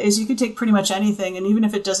 is you could take pretty much anything, and even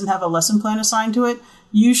if it doesn't have a lesson plan assigned to it,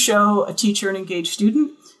 you show a teacher an engaged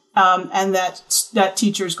student, and that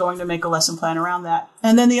teacher is going to make a lesson plan around that.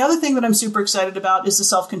 And then the other thing that I'm super excited about is the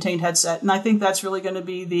self-contained headset. And I think that's really going to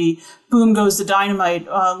be the boom goes the dynamite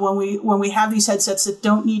when we have these headsets that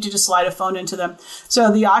don't need you to slide a phone into them.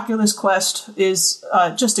 So the Oculus Quest is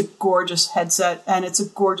just a gorgeous headset, and it's a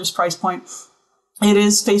gorgeous price point. It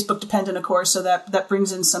is Facebook dependent, of course, so that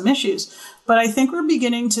brings in some issues. But I think we're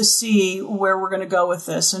beginning to see where we're going to go with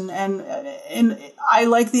this. And I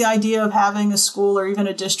like the idea of having a school or even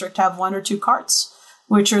a district have 1 or 2 carts,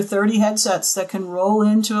 which are 30 headsets that can roll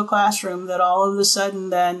into a classroom that all of a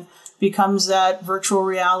sudden then becomes that virtual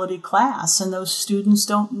reality class. And those students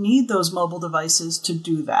don't need those mobile devices to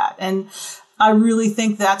do that. And I really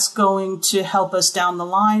think that's going to help us down the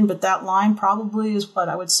line, but that line probably is what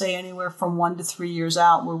I would say anywhere from 1 to 3 years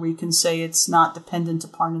out, where we can say it's not dependent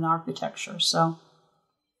upon an architecture. So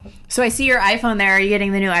I see your iPhone there. Are you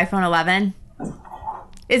getting the new iPhone 11?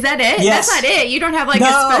 Is that it? Yes. That's not it. You don't have like a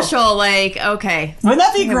special, okay. Wouldn't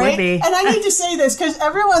that be great? And I need to say this because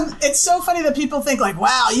it's so funny that people think like,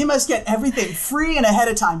 wow, you must get everything free and ahead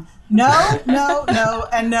of time. No,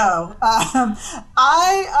 and no.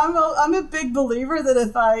 I'm a big believer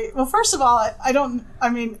that first of all, I don't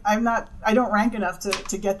rank enough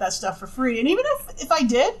to get that stuff for free. And even if I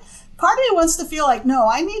did, part of me wants to feel like, no,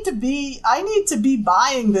 I need to be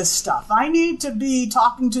buying this stuff. I need to be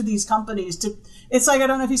talking to these companies It's like, I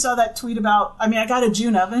don't know if you saw that tweet about, I got a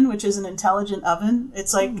June oven, which is an intelligent oven.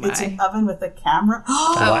 It's like, it's an oven with a camera.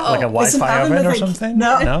 Like a Wi-Fi oven or something?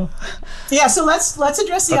 No. Yeah, so let's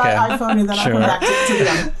address the iPhone, and then I'll come back to the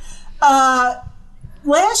oven.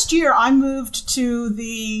 Last year, I moved to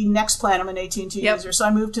the next plan. I'm an AT&T user, so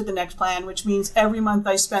I moved to the next plan, which means every month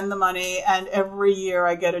I spend the money, and every year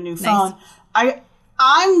I get a new phone.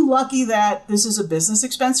 I'm lucky that this is a business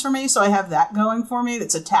expense for me, so I have that going for me.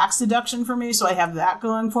 It's a tax deduction for me, so I have that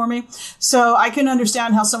going for me. So I can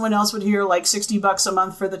understand how someone else would hear like $60 a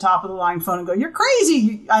month for the top of the line phone and go, "You're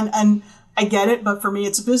crazy," and I get it, but for me,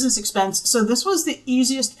 it's a business expense. So this was the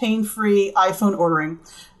easiest pain-free iPhone ordering.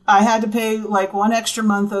 I had to pay like one extra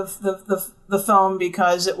month of the phone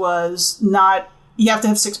because it was not, you have to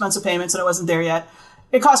have 6 months of payments, and I wasn't there yet.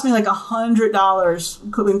 It cost me like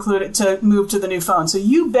 $100 included to move to the new phone. So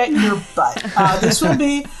you bet your butt.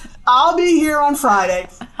 I'll be here on Friday.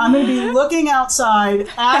 I'm going to be looking outside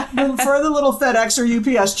for the little FedEx or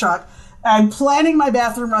UPS truck and planning my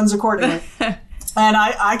bathroom runs accordingly. And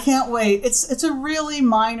I can't wait. It's a really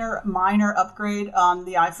minor upgrade on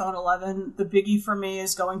the iPhone 11. The biggie for me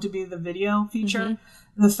is going to be the video feature. Mm-hmm.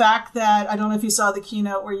 The fact that, I don't know if you saw the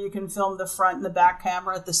keynote where you can film the front and the back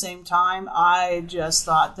camera at the same time. I just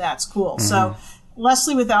thought that's cool. Mm-hmm. So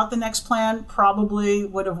Leslie, without the next plan, probably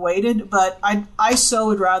would have waited, but I so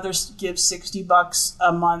would rather give $60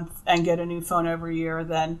 a month and get a new phone every year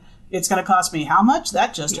than it's going to cost me how much?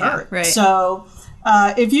 That just hurt. Right. So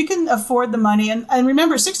if you can afford the money, and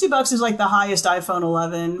remember, $60 is like the highest iPhone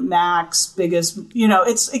 11, Max, biggest,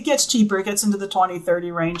 it gets cheaper. It gets into the 20,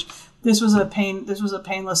 30 range. This was a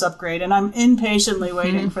painless upgrade, and I'm impatiently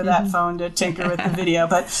waiting for that phone to tinker with the video.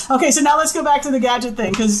 But okay, so now let's go back to the gadget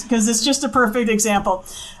thing, because it's just a perfect example.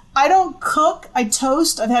 I don't cook. I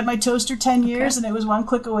toast. I've had my toaster 10 years, and it was one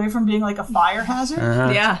click away from being like a fire hazard.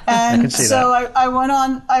 Uh-huh. Yeah, and so I went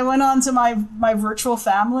on to my virtual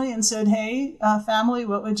family and said, "Hey, family,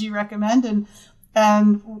 what would you recommend?" And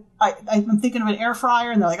I'm thinking of an air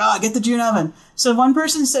fryer, and they're like, "Oh, get the June oven." So one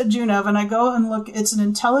person said June oven. I go and look. It's an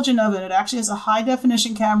intelligent oven. It actually has a high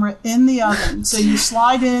definition camera in the oven. So you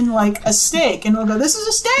slide in like a steak, and it'll go, "This is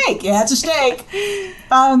a steak." Yeah, it's a steak.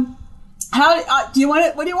 How do you want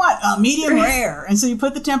it? What do you want? Medium rare. And so you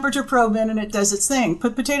put the temperature probe in, and it does its thing.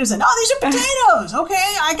 Put potatoes in. Oh, these are potatoes. Okay,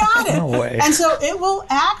 I got it. No way. And so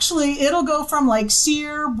it'll go from like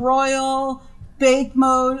sear, broil, bake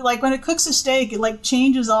mode. Like when it cooks a steak, it like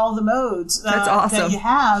changes all the modes That's awesome. That you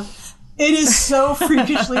have. It is so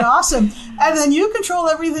freakishly awesome. And then you control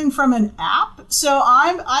everything from an app. So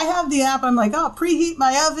I have the app. I'm like, preheat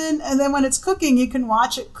my oven. And then when it's cooking, you can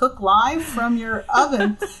watch it cook live from your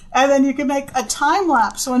oven. And then you can make a time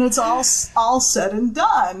lapse when it's all said and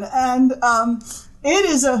done. And it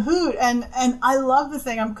is a hoot. And I love the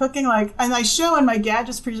thing. I'm cooking and I show in my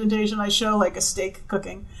gadgets presentation, I show like a steak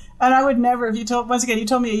cooking. And I would never, you told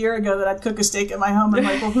me a year ago that I'd cook a steak at my home. I'm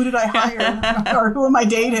like, well, who did I hire? Or who am I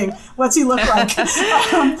dating? What's he look like?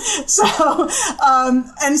 And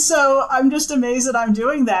so I'm just amazed that I'm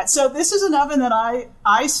doing that. So this is an oven that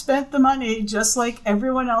I spent the money just like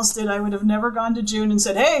everyone else did. I would have never gone to June and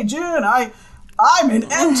said, "Hey, June, I'm in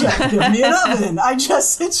EdTech, give me an oven."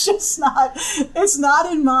 It's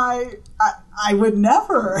not in my, I would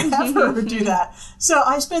never, ever do that. So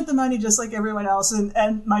I spent the money just like everyone else.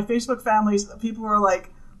 And my Facebook families, people were like,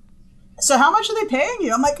 "So how much are they paying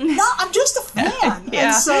you?" I'm like, "No, I'm just a fan." Yeah.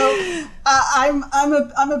 And so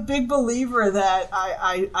I'm a big believer that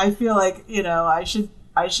I feel like,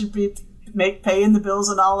 I should be paying the bills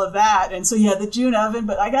and all of that. And so, the June oven,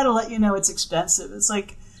 but I got to let you know it's expensive. It's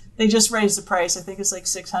like, they just raised the price. I think it's like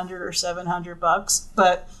 $600 or $700,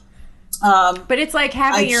 but it's like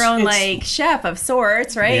having your own like chef of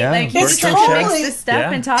sorts, right? Yeah, like you just mix this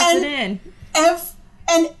stuff and toss it in.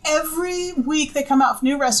 And every week they come out with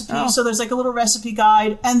new recipes. Oh. So there's like a little recipe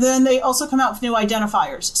guide. And then they also come out with new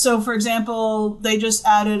identifiers. So, for example, they just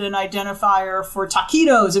added an identifier for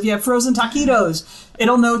taquitos. If you have frozen taquitos,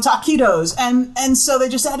 it'll know taquitos. And so they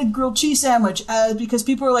just added grilled cheese sandwich because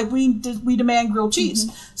people were like, we demand grilled cheese.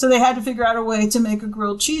 Mm-hmm. So they had to figure out a way to make a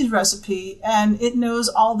grilled cheese recipe. And it knows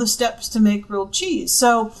all the steps to make grilled cheese.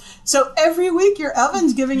 So every week your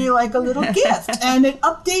oven's giving you like a little gift. And it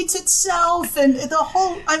updates itself. And the whole,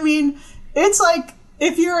 it's like,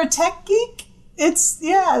 if you're a tech geek, this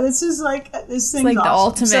is like, this thing's like the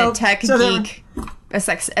awesome. ultimate tech geek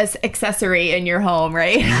accessory in your home,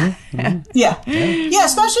 right? Mm-hmm. Yeah,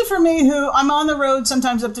 especially for me, who I'm on the road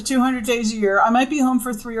sometimes up to 200 days a year. I might be home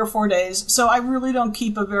for 3 or 4 days, so I really don't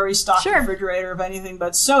keep a very stocked refrigerator of anything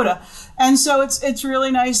but soda. And so it's really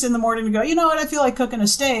nice in the morning to go, you know what, I feel like cooking a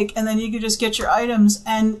steak, and then you can just get your items,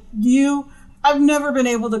 and I've never been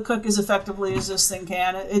able to cook as effectively as this thing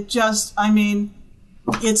can. It just, I mean,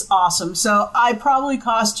 it's awesome. So I probably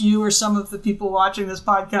cost you or some of the people watching this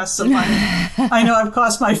podcast some money. I know I've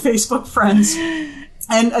cost my Facebook friends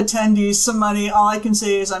and attendees some money. All I can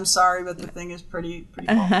say is I'm sorry, but the thing is pretty cool.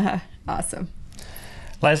 Awesome.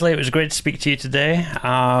 Leslie, it was great to speak to you today.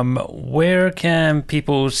 Where can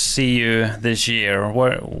people see you this year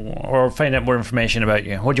or find out more information about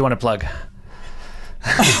you? What do you want to plug?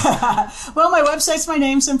 Well, my website's my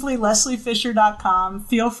name, simply lesliefisher.com.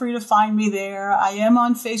 Feel free to find me there. I am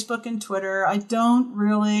on Facebook and Twitter. I don't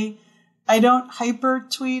hyper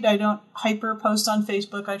tweet. I don't hyper post on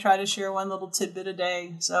Facebook. I try to share one little tidbit a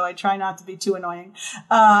day. So I try not to be too annoying.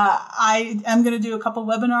 I am going to do a couple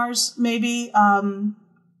webinars, maybe.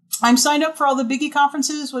 I'm signed up for all the biggie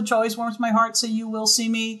conferences, which always warms my heart. So you will see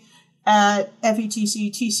me at FETC,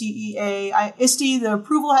 TCEA. ISTE, the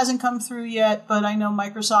approval hasn't come through yet, but I know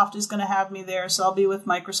Microsoft is going to have me there. So I'll be with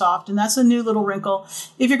Microsoft. And that's a new little wrinkle.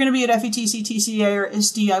 If you're going to be at FETC, TCEA, or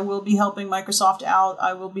ISTE, I will be helping Microsoft out.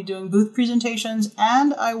 I will be doing booth presentations,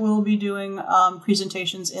 and I will be doing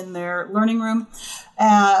presentations in their learning room.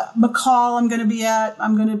 McCall, I'm going to be at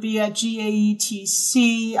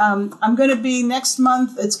GAETC. I'm going to be next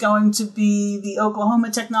month. It's going to be the Oklahoma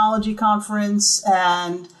Technology Conference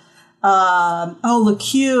and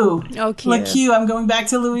LaQ. LaQ. I'm going back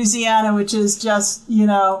to Louisiana, which is just,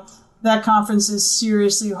 that conference is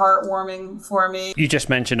seriously heartwarming for me. You just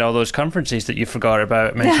mentioned all those conferences that you forgot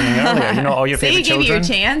about mentioning earlier. All your favorite children. So you gave you your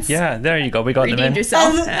chance. Yeah, there you go. We got them in.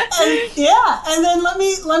 Yourself. And then let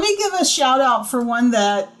me give a shout out for one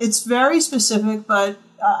that it's very specific, but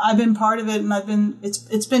I've been part of it, and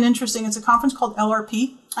it's been interesting. It's a conference called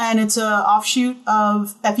LRP, and it's an offshoot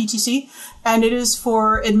of FETC, and it is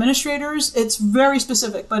for administrators. It's very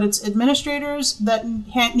specific, but it's administrators that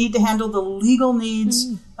need to handle the legal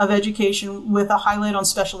needs of education with a highlight on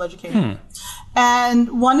special education.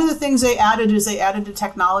 And one of the things they added is a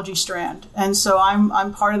technology strand, and so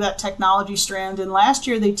I'm part of that technology strand. And last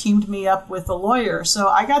year they teamed me up with a lawyer, so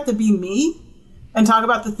I got to be me and talk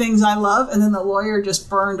about the things I love, and then the lawyer just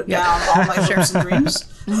burned down all my hopes and dreams.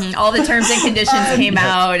 All the terms and conditions came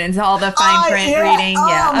out, and all the fine print reading.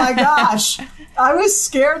 Oh my gosh. I was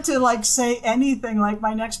scared to say anything. Like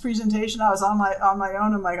my next presentation, I was on my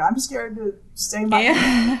own. I'm like, I'm scared to say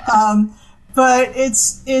my but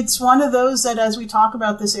it's one of those that as we talk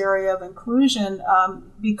about this area of inclusion,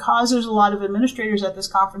 because there's a lot of administrators at this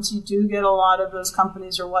conference, you do get a lot of those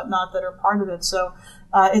companies or whatnot that are part of it. So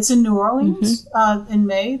it's in New Orleans in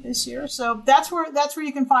May this year. So that's where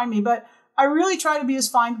you can find me. But I really try to be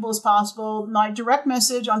as findable as possible. My direct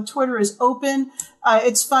message on Twitter is open.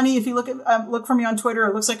 It's funny if you look for me on Twitter,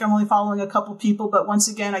 it looks like I'm only following a couple people, but once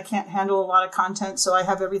again, I can't handle a lot of content, so I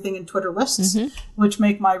have everything in Twitter lists, which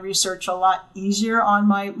make my research a lot easier on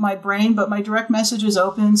my brain. But my direct message is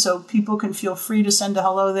open, so people can feel free to send a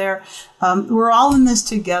hello there. We're all in this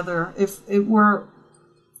together.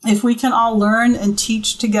 If we can all learn and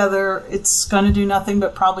teach together, it's going to do nothing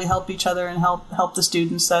but probably help each other and help the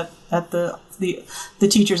students that the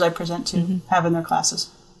teachers I present to have in their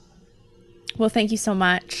classes. Well, thank you so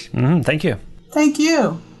much. Thank you. Thank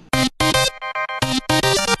you.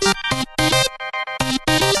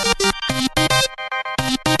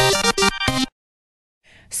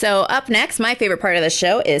 So up next, my favorite part of the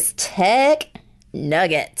show is Tech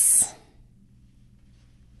Nuggets.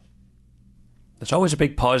 There's always a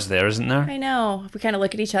big pause there, isn't there? I know. We kind of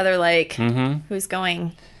look at each other like, who's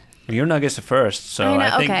going? Well, your nuggets are first, so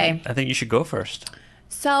I think you should go first.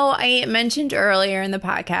 So I mentioned earlier in the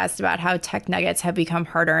podcast about how tech nuggets have become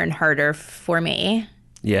harder and harder for me.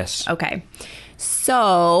 Yes. Okay.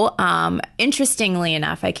 So interestingly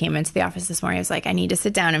enough, I came into the office this morning. I was like, I need to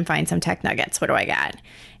sit down and find some tech nuggets. What do I got?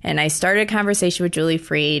 And I started a conversation with Julie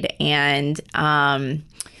Freed, and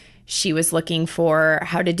she was looking for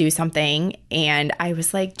how to do something. And I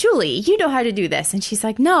was like, Julie, you know how to do this. And she's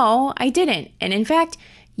like, no, I didn't. And in fact,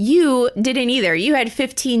 you didn't either. You had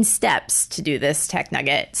 15 steps to do this tech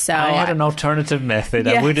nugget. So I had an alternative method.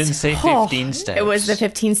 Yes. I wouldn't say 15 steps. It was the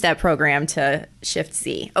 15-step program to Shift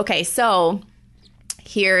Z. Okay, so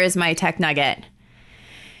here is my tech nugget.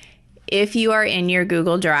 If you are in your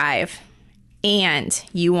Google Drive and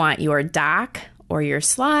you want your doc or your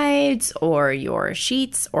slides or your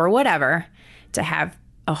sheets or whatever to have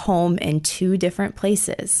a home in 2 different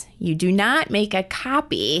places, you do not make a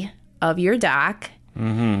copy of your doc.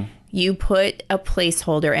 You put a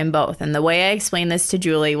placeholder in both. And the way I explained this to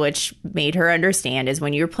Julie, which made her understand, is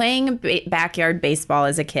when you're playing backyard baseball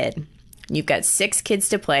as a kid, you've got 6 kids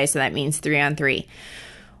to play, so that means 3-on-3.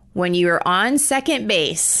 When you're on second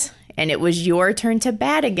base and it was your turn to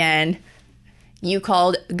bat again, you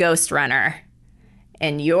called Ghost Runner,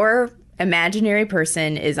 and your imaginary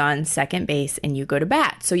person is on second base and you go to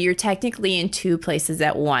bat. So you're technically in two places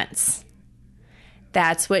at once.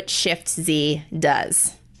 That's what Shift Z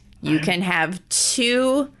does. You can have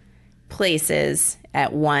two places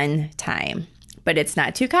at one time, but it's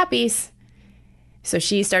not two copies. So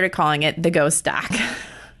she started calling it the Ghost Doc.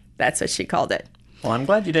 That's what she called it. Well, I'm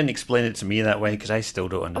glad you didn't explain it to me that way because I still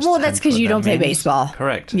don't understand. Well, that's because you don't play baseball.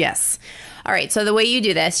 Correct. Yes. All right. So the way you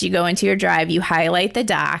do this, you go into your drive, you highlight the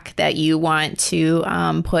doc that you want to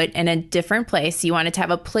put in a different place. You want it to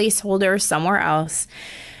have a placeholder somewhere else.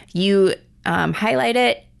 You highlight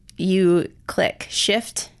it, you click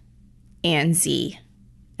Shift and Z.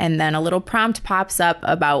 And then a little prompt pops up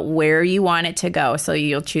about where you want it to go. So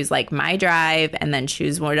you'll choose like My Drive and then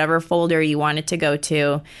choose whatever folder you want it to go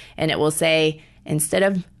to. And it will say, instead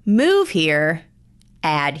of move here,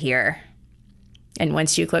 add here. And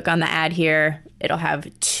once you click on the add here, it'll have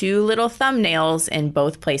two little thumbnails in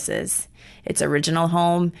both places. It's original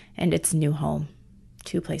home and it's new home.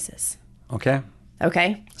 Two places. Okay.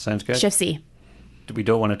 Okay? Sounds good. Shift C. We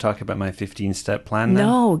don't want to talk about my 15-step plan then?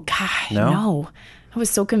 No, God, no. It was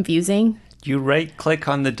so confusing. You right-click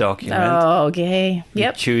on the document. Oh, okay.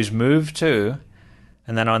 Yep. You choose Move To,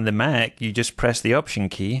 and then on the Mac, you just press the Option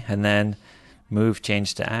key, and then Move,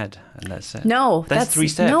 Change to Add, and that's it. No. That's 3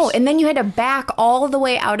 steps. No, and then you had to back all the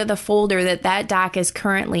way out of the folder that doc is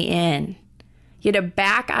currently in. You had to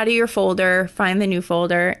back out of your folder, find the new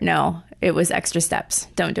folder. No, it was extra steps.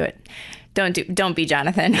 Don't do it. Don't be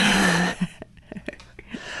Jonathan.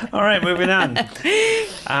 All right, moving on.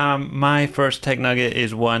 My first tech nugget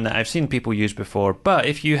is one that I've seen people use before, but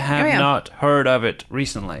if you have not heard of it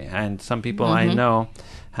recently, and some people I know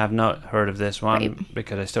have not heard of this one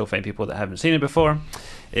because I still find people that haven't seen it before,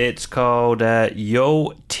 it's called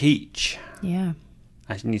Yo Teach. Yeah.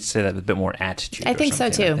 I need to say that with a bit more attitude. I think so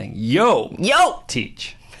too. Yo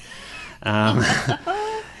Teach.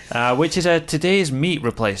 Which is a Today's Meet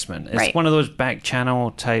replacement. It's one of those back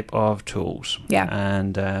channel type of tools. Yeah.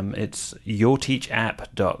 And it's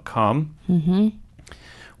yoteachapp.com,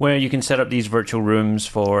 where you can set up these virtual rooms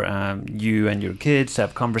for you and your kids to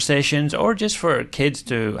have conversations, or just for kids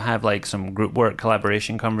to have like some group work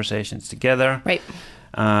collaboration conversations together. Right.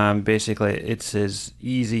 Basically, it's as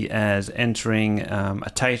easy as entering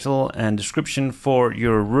a title and description for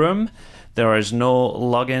your room. There is no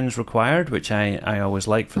logins required, which I always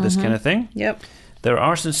like for this kind of thing. Yep. There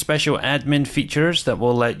are some special admin features that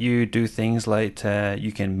will let you do things like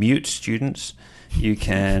you can mute students, you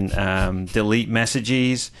can delete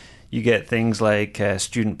messages, you get things like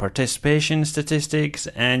student participation statistics,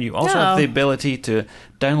 and you also have the ability to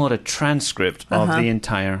download a transcript of the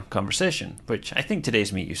entire conversation, which I think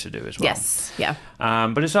Today's Meet used to do as well. Yes, yeah.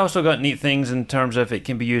 But it's also got neat things in terms of it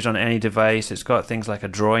can be used on any device. It's got things like a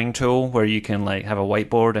drawing tool where you can like have a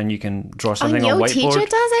whiteboard and you can draw something on whiteboard. Teach it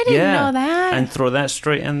does? I didn't know that. And throw that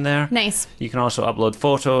straight in there. Nice. You can also upload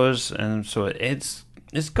photos, and so it's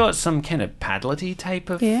got some kind of Padlet-y type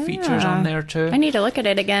of features on there too. I need to look at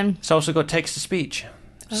it again. It's also got text-to-speech.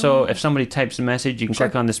 So if somebody types a message, you can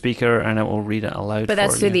click on the speaker and it will read it aloud. But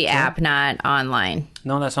that's through the app, not online.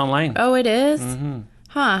 No, that's online. Oh, it is?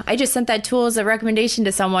 Huh. I just sent that tool as a recommendation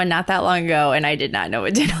to someone not that long ago, and I did not know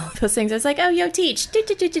it did all those things. I was like, oh, Yo Teach.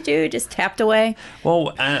 Just tapped away.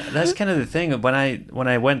 Well, that's kind of the thing. When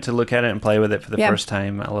I went to look at it and play with it for the first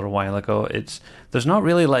time a little while ago, there's not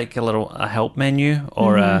really like a help menu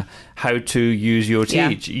or a how to use Yo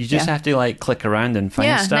Teach. You just have to like click around and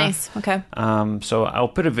find stuff. Yeah, nice. Okay. So I'll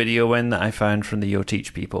put a video in that I found from the Yo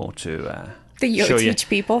Teach people to the Yo Teach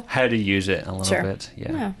people how to use it a little bit.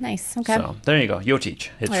 Yeah. Oh, nice. Okay. So there you go. Yo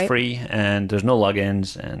Teach. It's free and there's no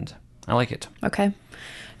logins, and I like it. Okay.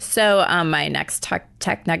 So my next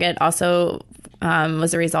tech nugget also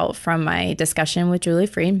was a result from my discussion with Julie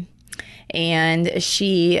Freed. And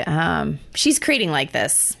she's creating like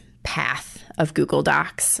this path of Google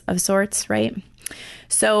Docs of sorts, right?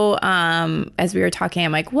 So as we were talking,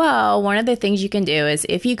 I'm like, well, one of the things you can do is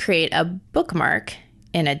if you create a bookmark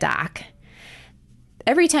in a doc,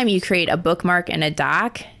 every time you create a bookmark in a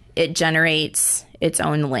doc, it generates its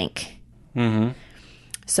own link.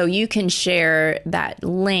 So you can share that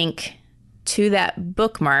link to that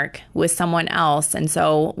bookmark with someone else. And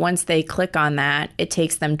so once they click on that, it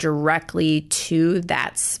takes them directly to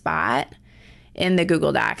that spot in the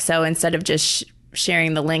Google Doc. So instead of just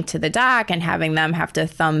sharing the link to the doc and having them have to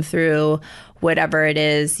thumb through whatever it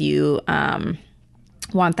is you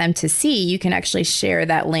want them to see, you can actually share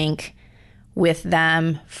that link with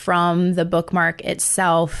them from the bookmark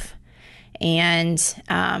itself and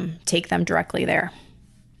take them directly there.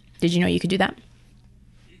 Did you know you could do that?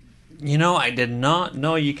 I did not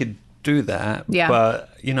know you could do that. Yeah. But,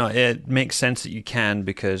 it makes sense that you can,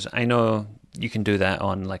 because I know you can do that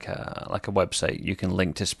on like a website. You can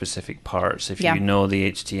link to specific parts if you know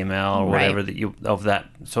the HTML or whatever of that.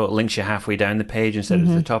 So it links you halfway down the page instead of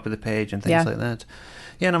the top of the page and things like that.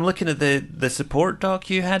 Yeah, and I'm looking at the support doc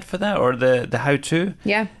you had for that, or the how-to.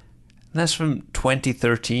 Yeah. That's from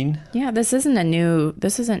 2013. Yeah, this isn't new.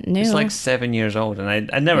 It's like 7 years old,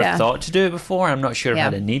 and I never thought to do it before. I'm not sure if I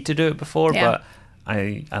had a need to do it before, but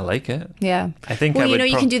I like it. Yeah. I think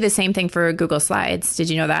you can do the same thing for Google Slides. Did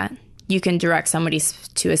you know that? You can direct somebody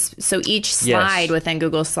to so each slide within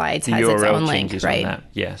Google Slides has its own link, right? On that.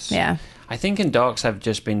 Yes. Yeah. I think in Docs I've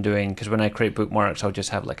just been doing, because when I create bookmarks, I'll just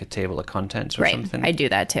have like a table of contents or something. I do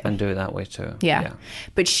that too. And do it that way too. Yeah.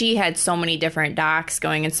 But she had so many different docs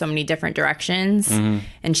going in so many different directions,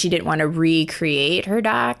 and she didn't want to recreate her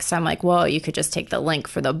docs. So I'm like, well, you could just take the link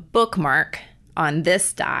for the bookmark on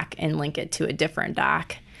this doc and link it to a different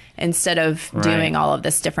doc, instead of doing all of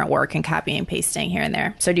this different work and copying and pasting here and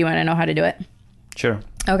there. So do you want to know how to do it? Sure.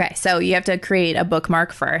 Okay, so you have to create a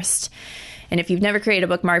bookmark first. And if you've never created a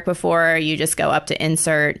bookmark before, you just go up to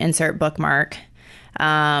insert bookmark.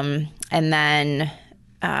 And then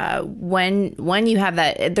when you have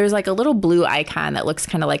that, there's like a little blue icon that looks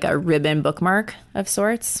kind of like a ribbon bookmark of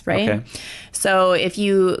sorts, right? Okay. So if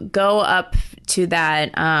you go up to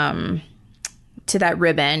that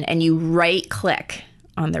ribbon and you right click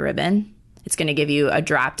on the ribbon, it's going to give you a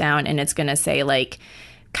drop down, and it's going to say like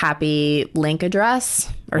copy link address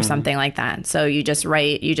or something like that. So you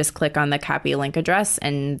just click on the copy link address,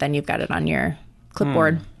 and then you've got it on your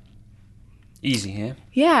clipboard. Easy, yeah?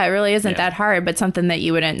 Yeah, it really isn't that hard, but something that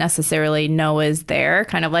you wouldn't necessarily know is there,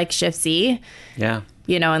 kind of like Shift Z. Yeah.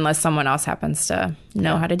 Unless someone else happens to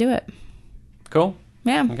know how to do it. Cool.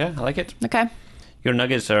 Yeah. Okay, I like it. Okay. Your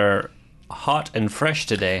nuggets are hot and fresh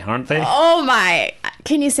today, aren't they? Oh my.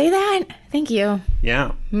 Can you say that? Thank you.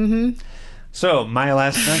 Yeah. Mm-hmm. So, my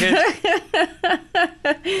last nugget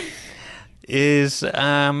is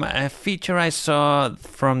a feature I saw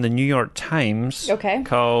from the New York Times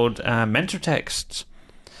called Mentor Texts.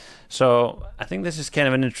 So, I think this is kind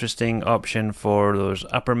of an interesting option for those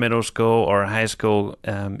upper middle school or high school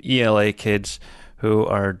ELA kids who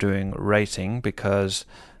are doing writing, because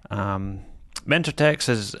mentor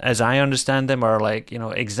texts, as I understand them, are like,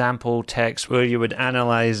 example texts where you would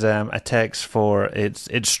analyze a text for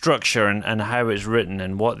its structure and how it's written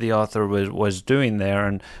and what the author was doing there.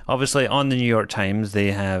 And obviously on the New York Times,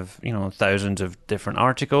 they have, thousands of different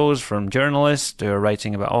articles from journalists who are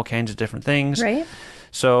writing about all kinds of different things. Right.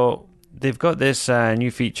 So they've got this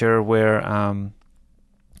new feature where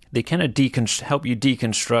they kind of help you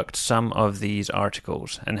deconstruct some of these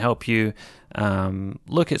articles and help you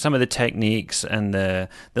look at some of the techniques and the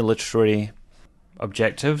literary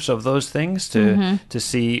objectives of those things to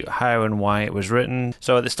see how and why it was written.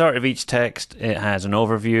 So at the start of each text, it has an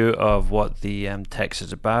overview of what the text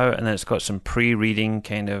is about, and then it's got some pre-reading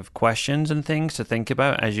kind of questions and things to think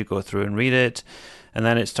about as you go through and read it. And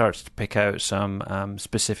then it starts to pick out some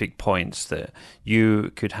specific points that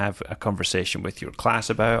you could have a conversation with your class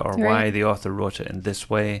about, or why the author wrote it in this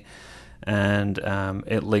way. And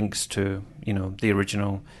it links to, the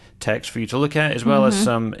original text for you to look at, as well as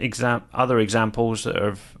some other examples that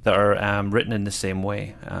are written in the same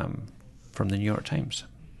way from the New York Times.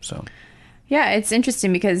 So. Yeah, it's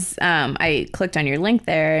interesting because I clicked on your link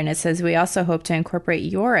there, and it says, we also hope to incorporate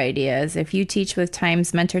your ideas. If you teach with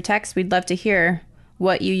Times Mentor Text, we'd love to hear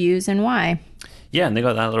what you use and why. Yeah, and they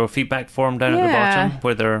got that little feedback form down at the bottom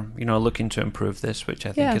where they're, looking to improve this, which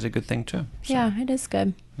I think is a good thing too. So. Yeah, it is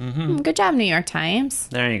good. Good job, New York Times.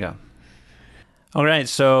 There you go. All right,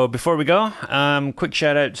 so before we go, quick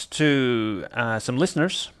shout outs to some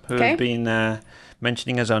listeners who have been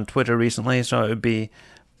mentioning us on Twitter recently. So it would be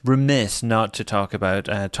remiss not to talk about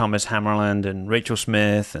Thomas Hammerland and Rachel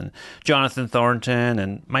Smith and Jonathan Thornton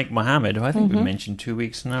and Mike Mohammed, who I think we mentioned 2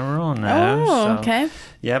 weeks in a row now. Oh, okay.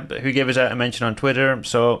 Yep, who gave us a mention on Twitter.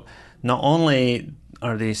 So not only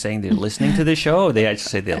are they saying they're listening to the show, they actually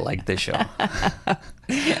say they like the show.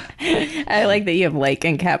 I like that you have like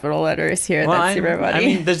in capital letters here. Well, that's super funny. I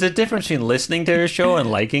mean, there's a difference between listening to a show and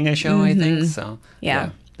liking a show, I think. So yeah.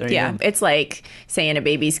 It's like saying a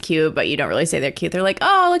baby's cute, but you don't really say they're cute. They're like,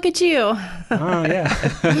 oh, look at you. Oh, yeah.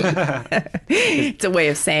 It's a way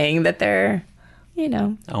of saying that they're,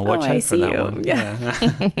 I'll watch out for that one. Yeah.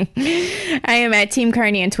 I am at Team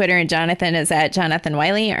Carney on Twitter, and Jonathan is at Jonathan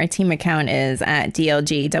Wiley. Our team account is at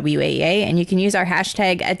DLGWAEA, and you can use our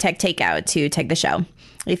hashtag EdTechTakeout to tag the show.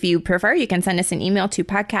 If you prefer, you can send us an email to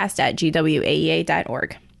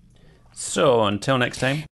podcast@gwaea.org. So until next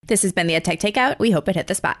time. This has been the EdTech Takeout. We hope it hit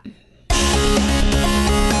the spot.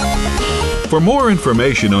 For more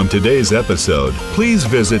information on today's episode, please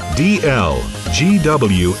visit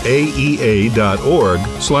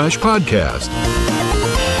dlgwaea.org/podcast.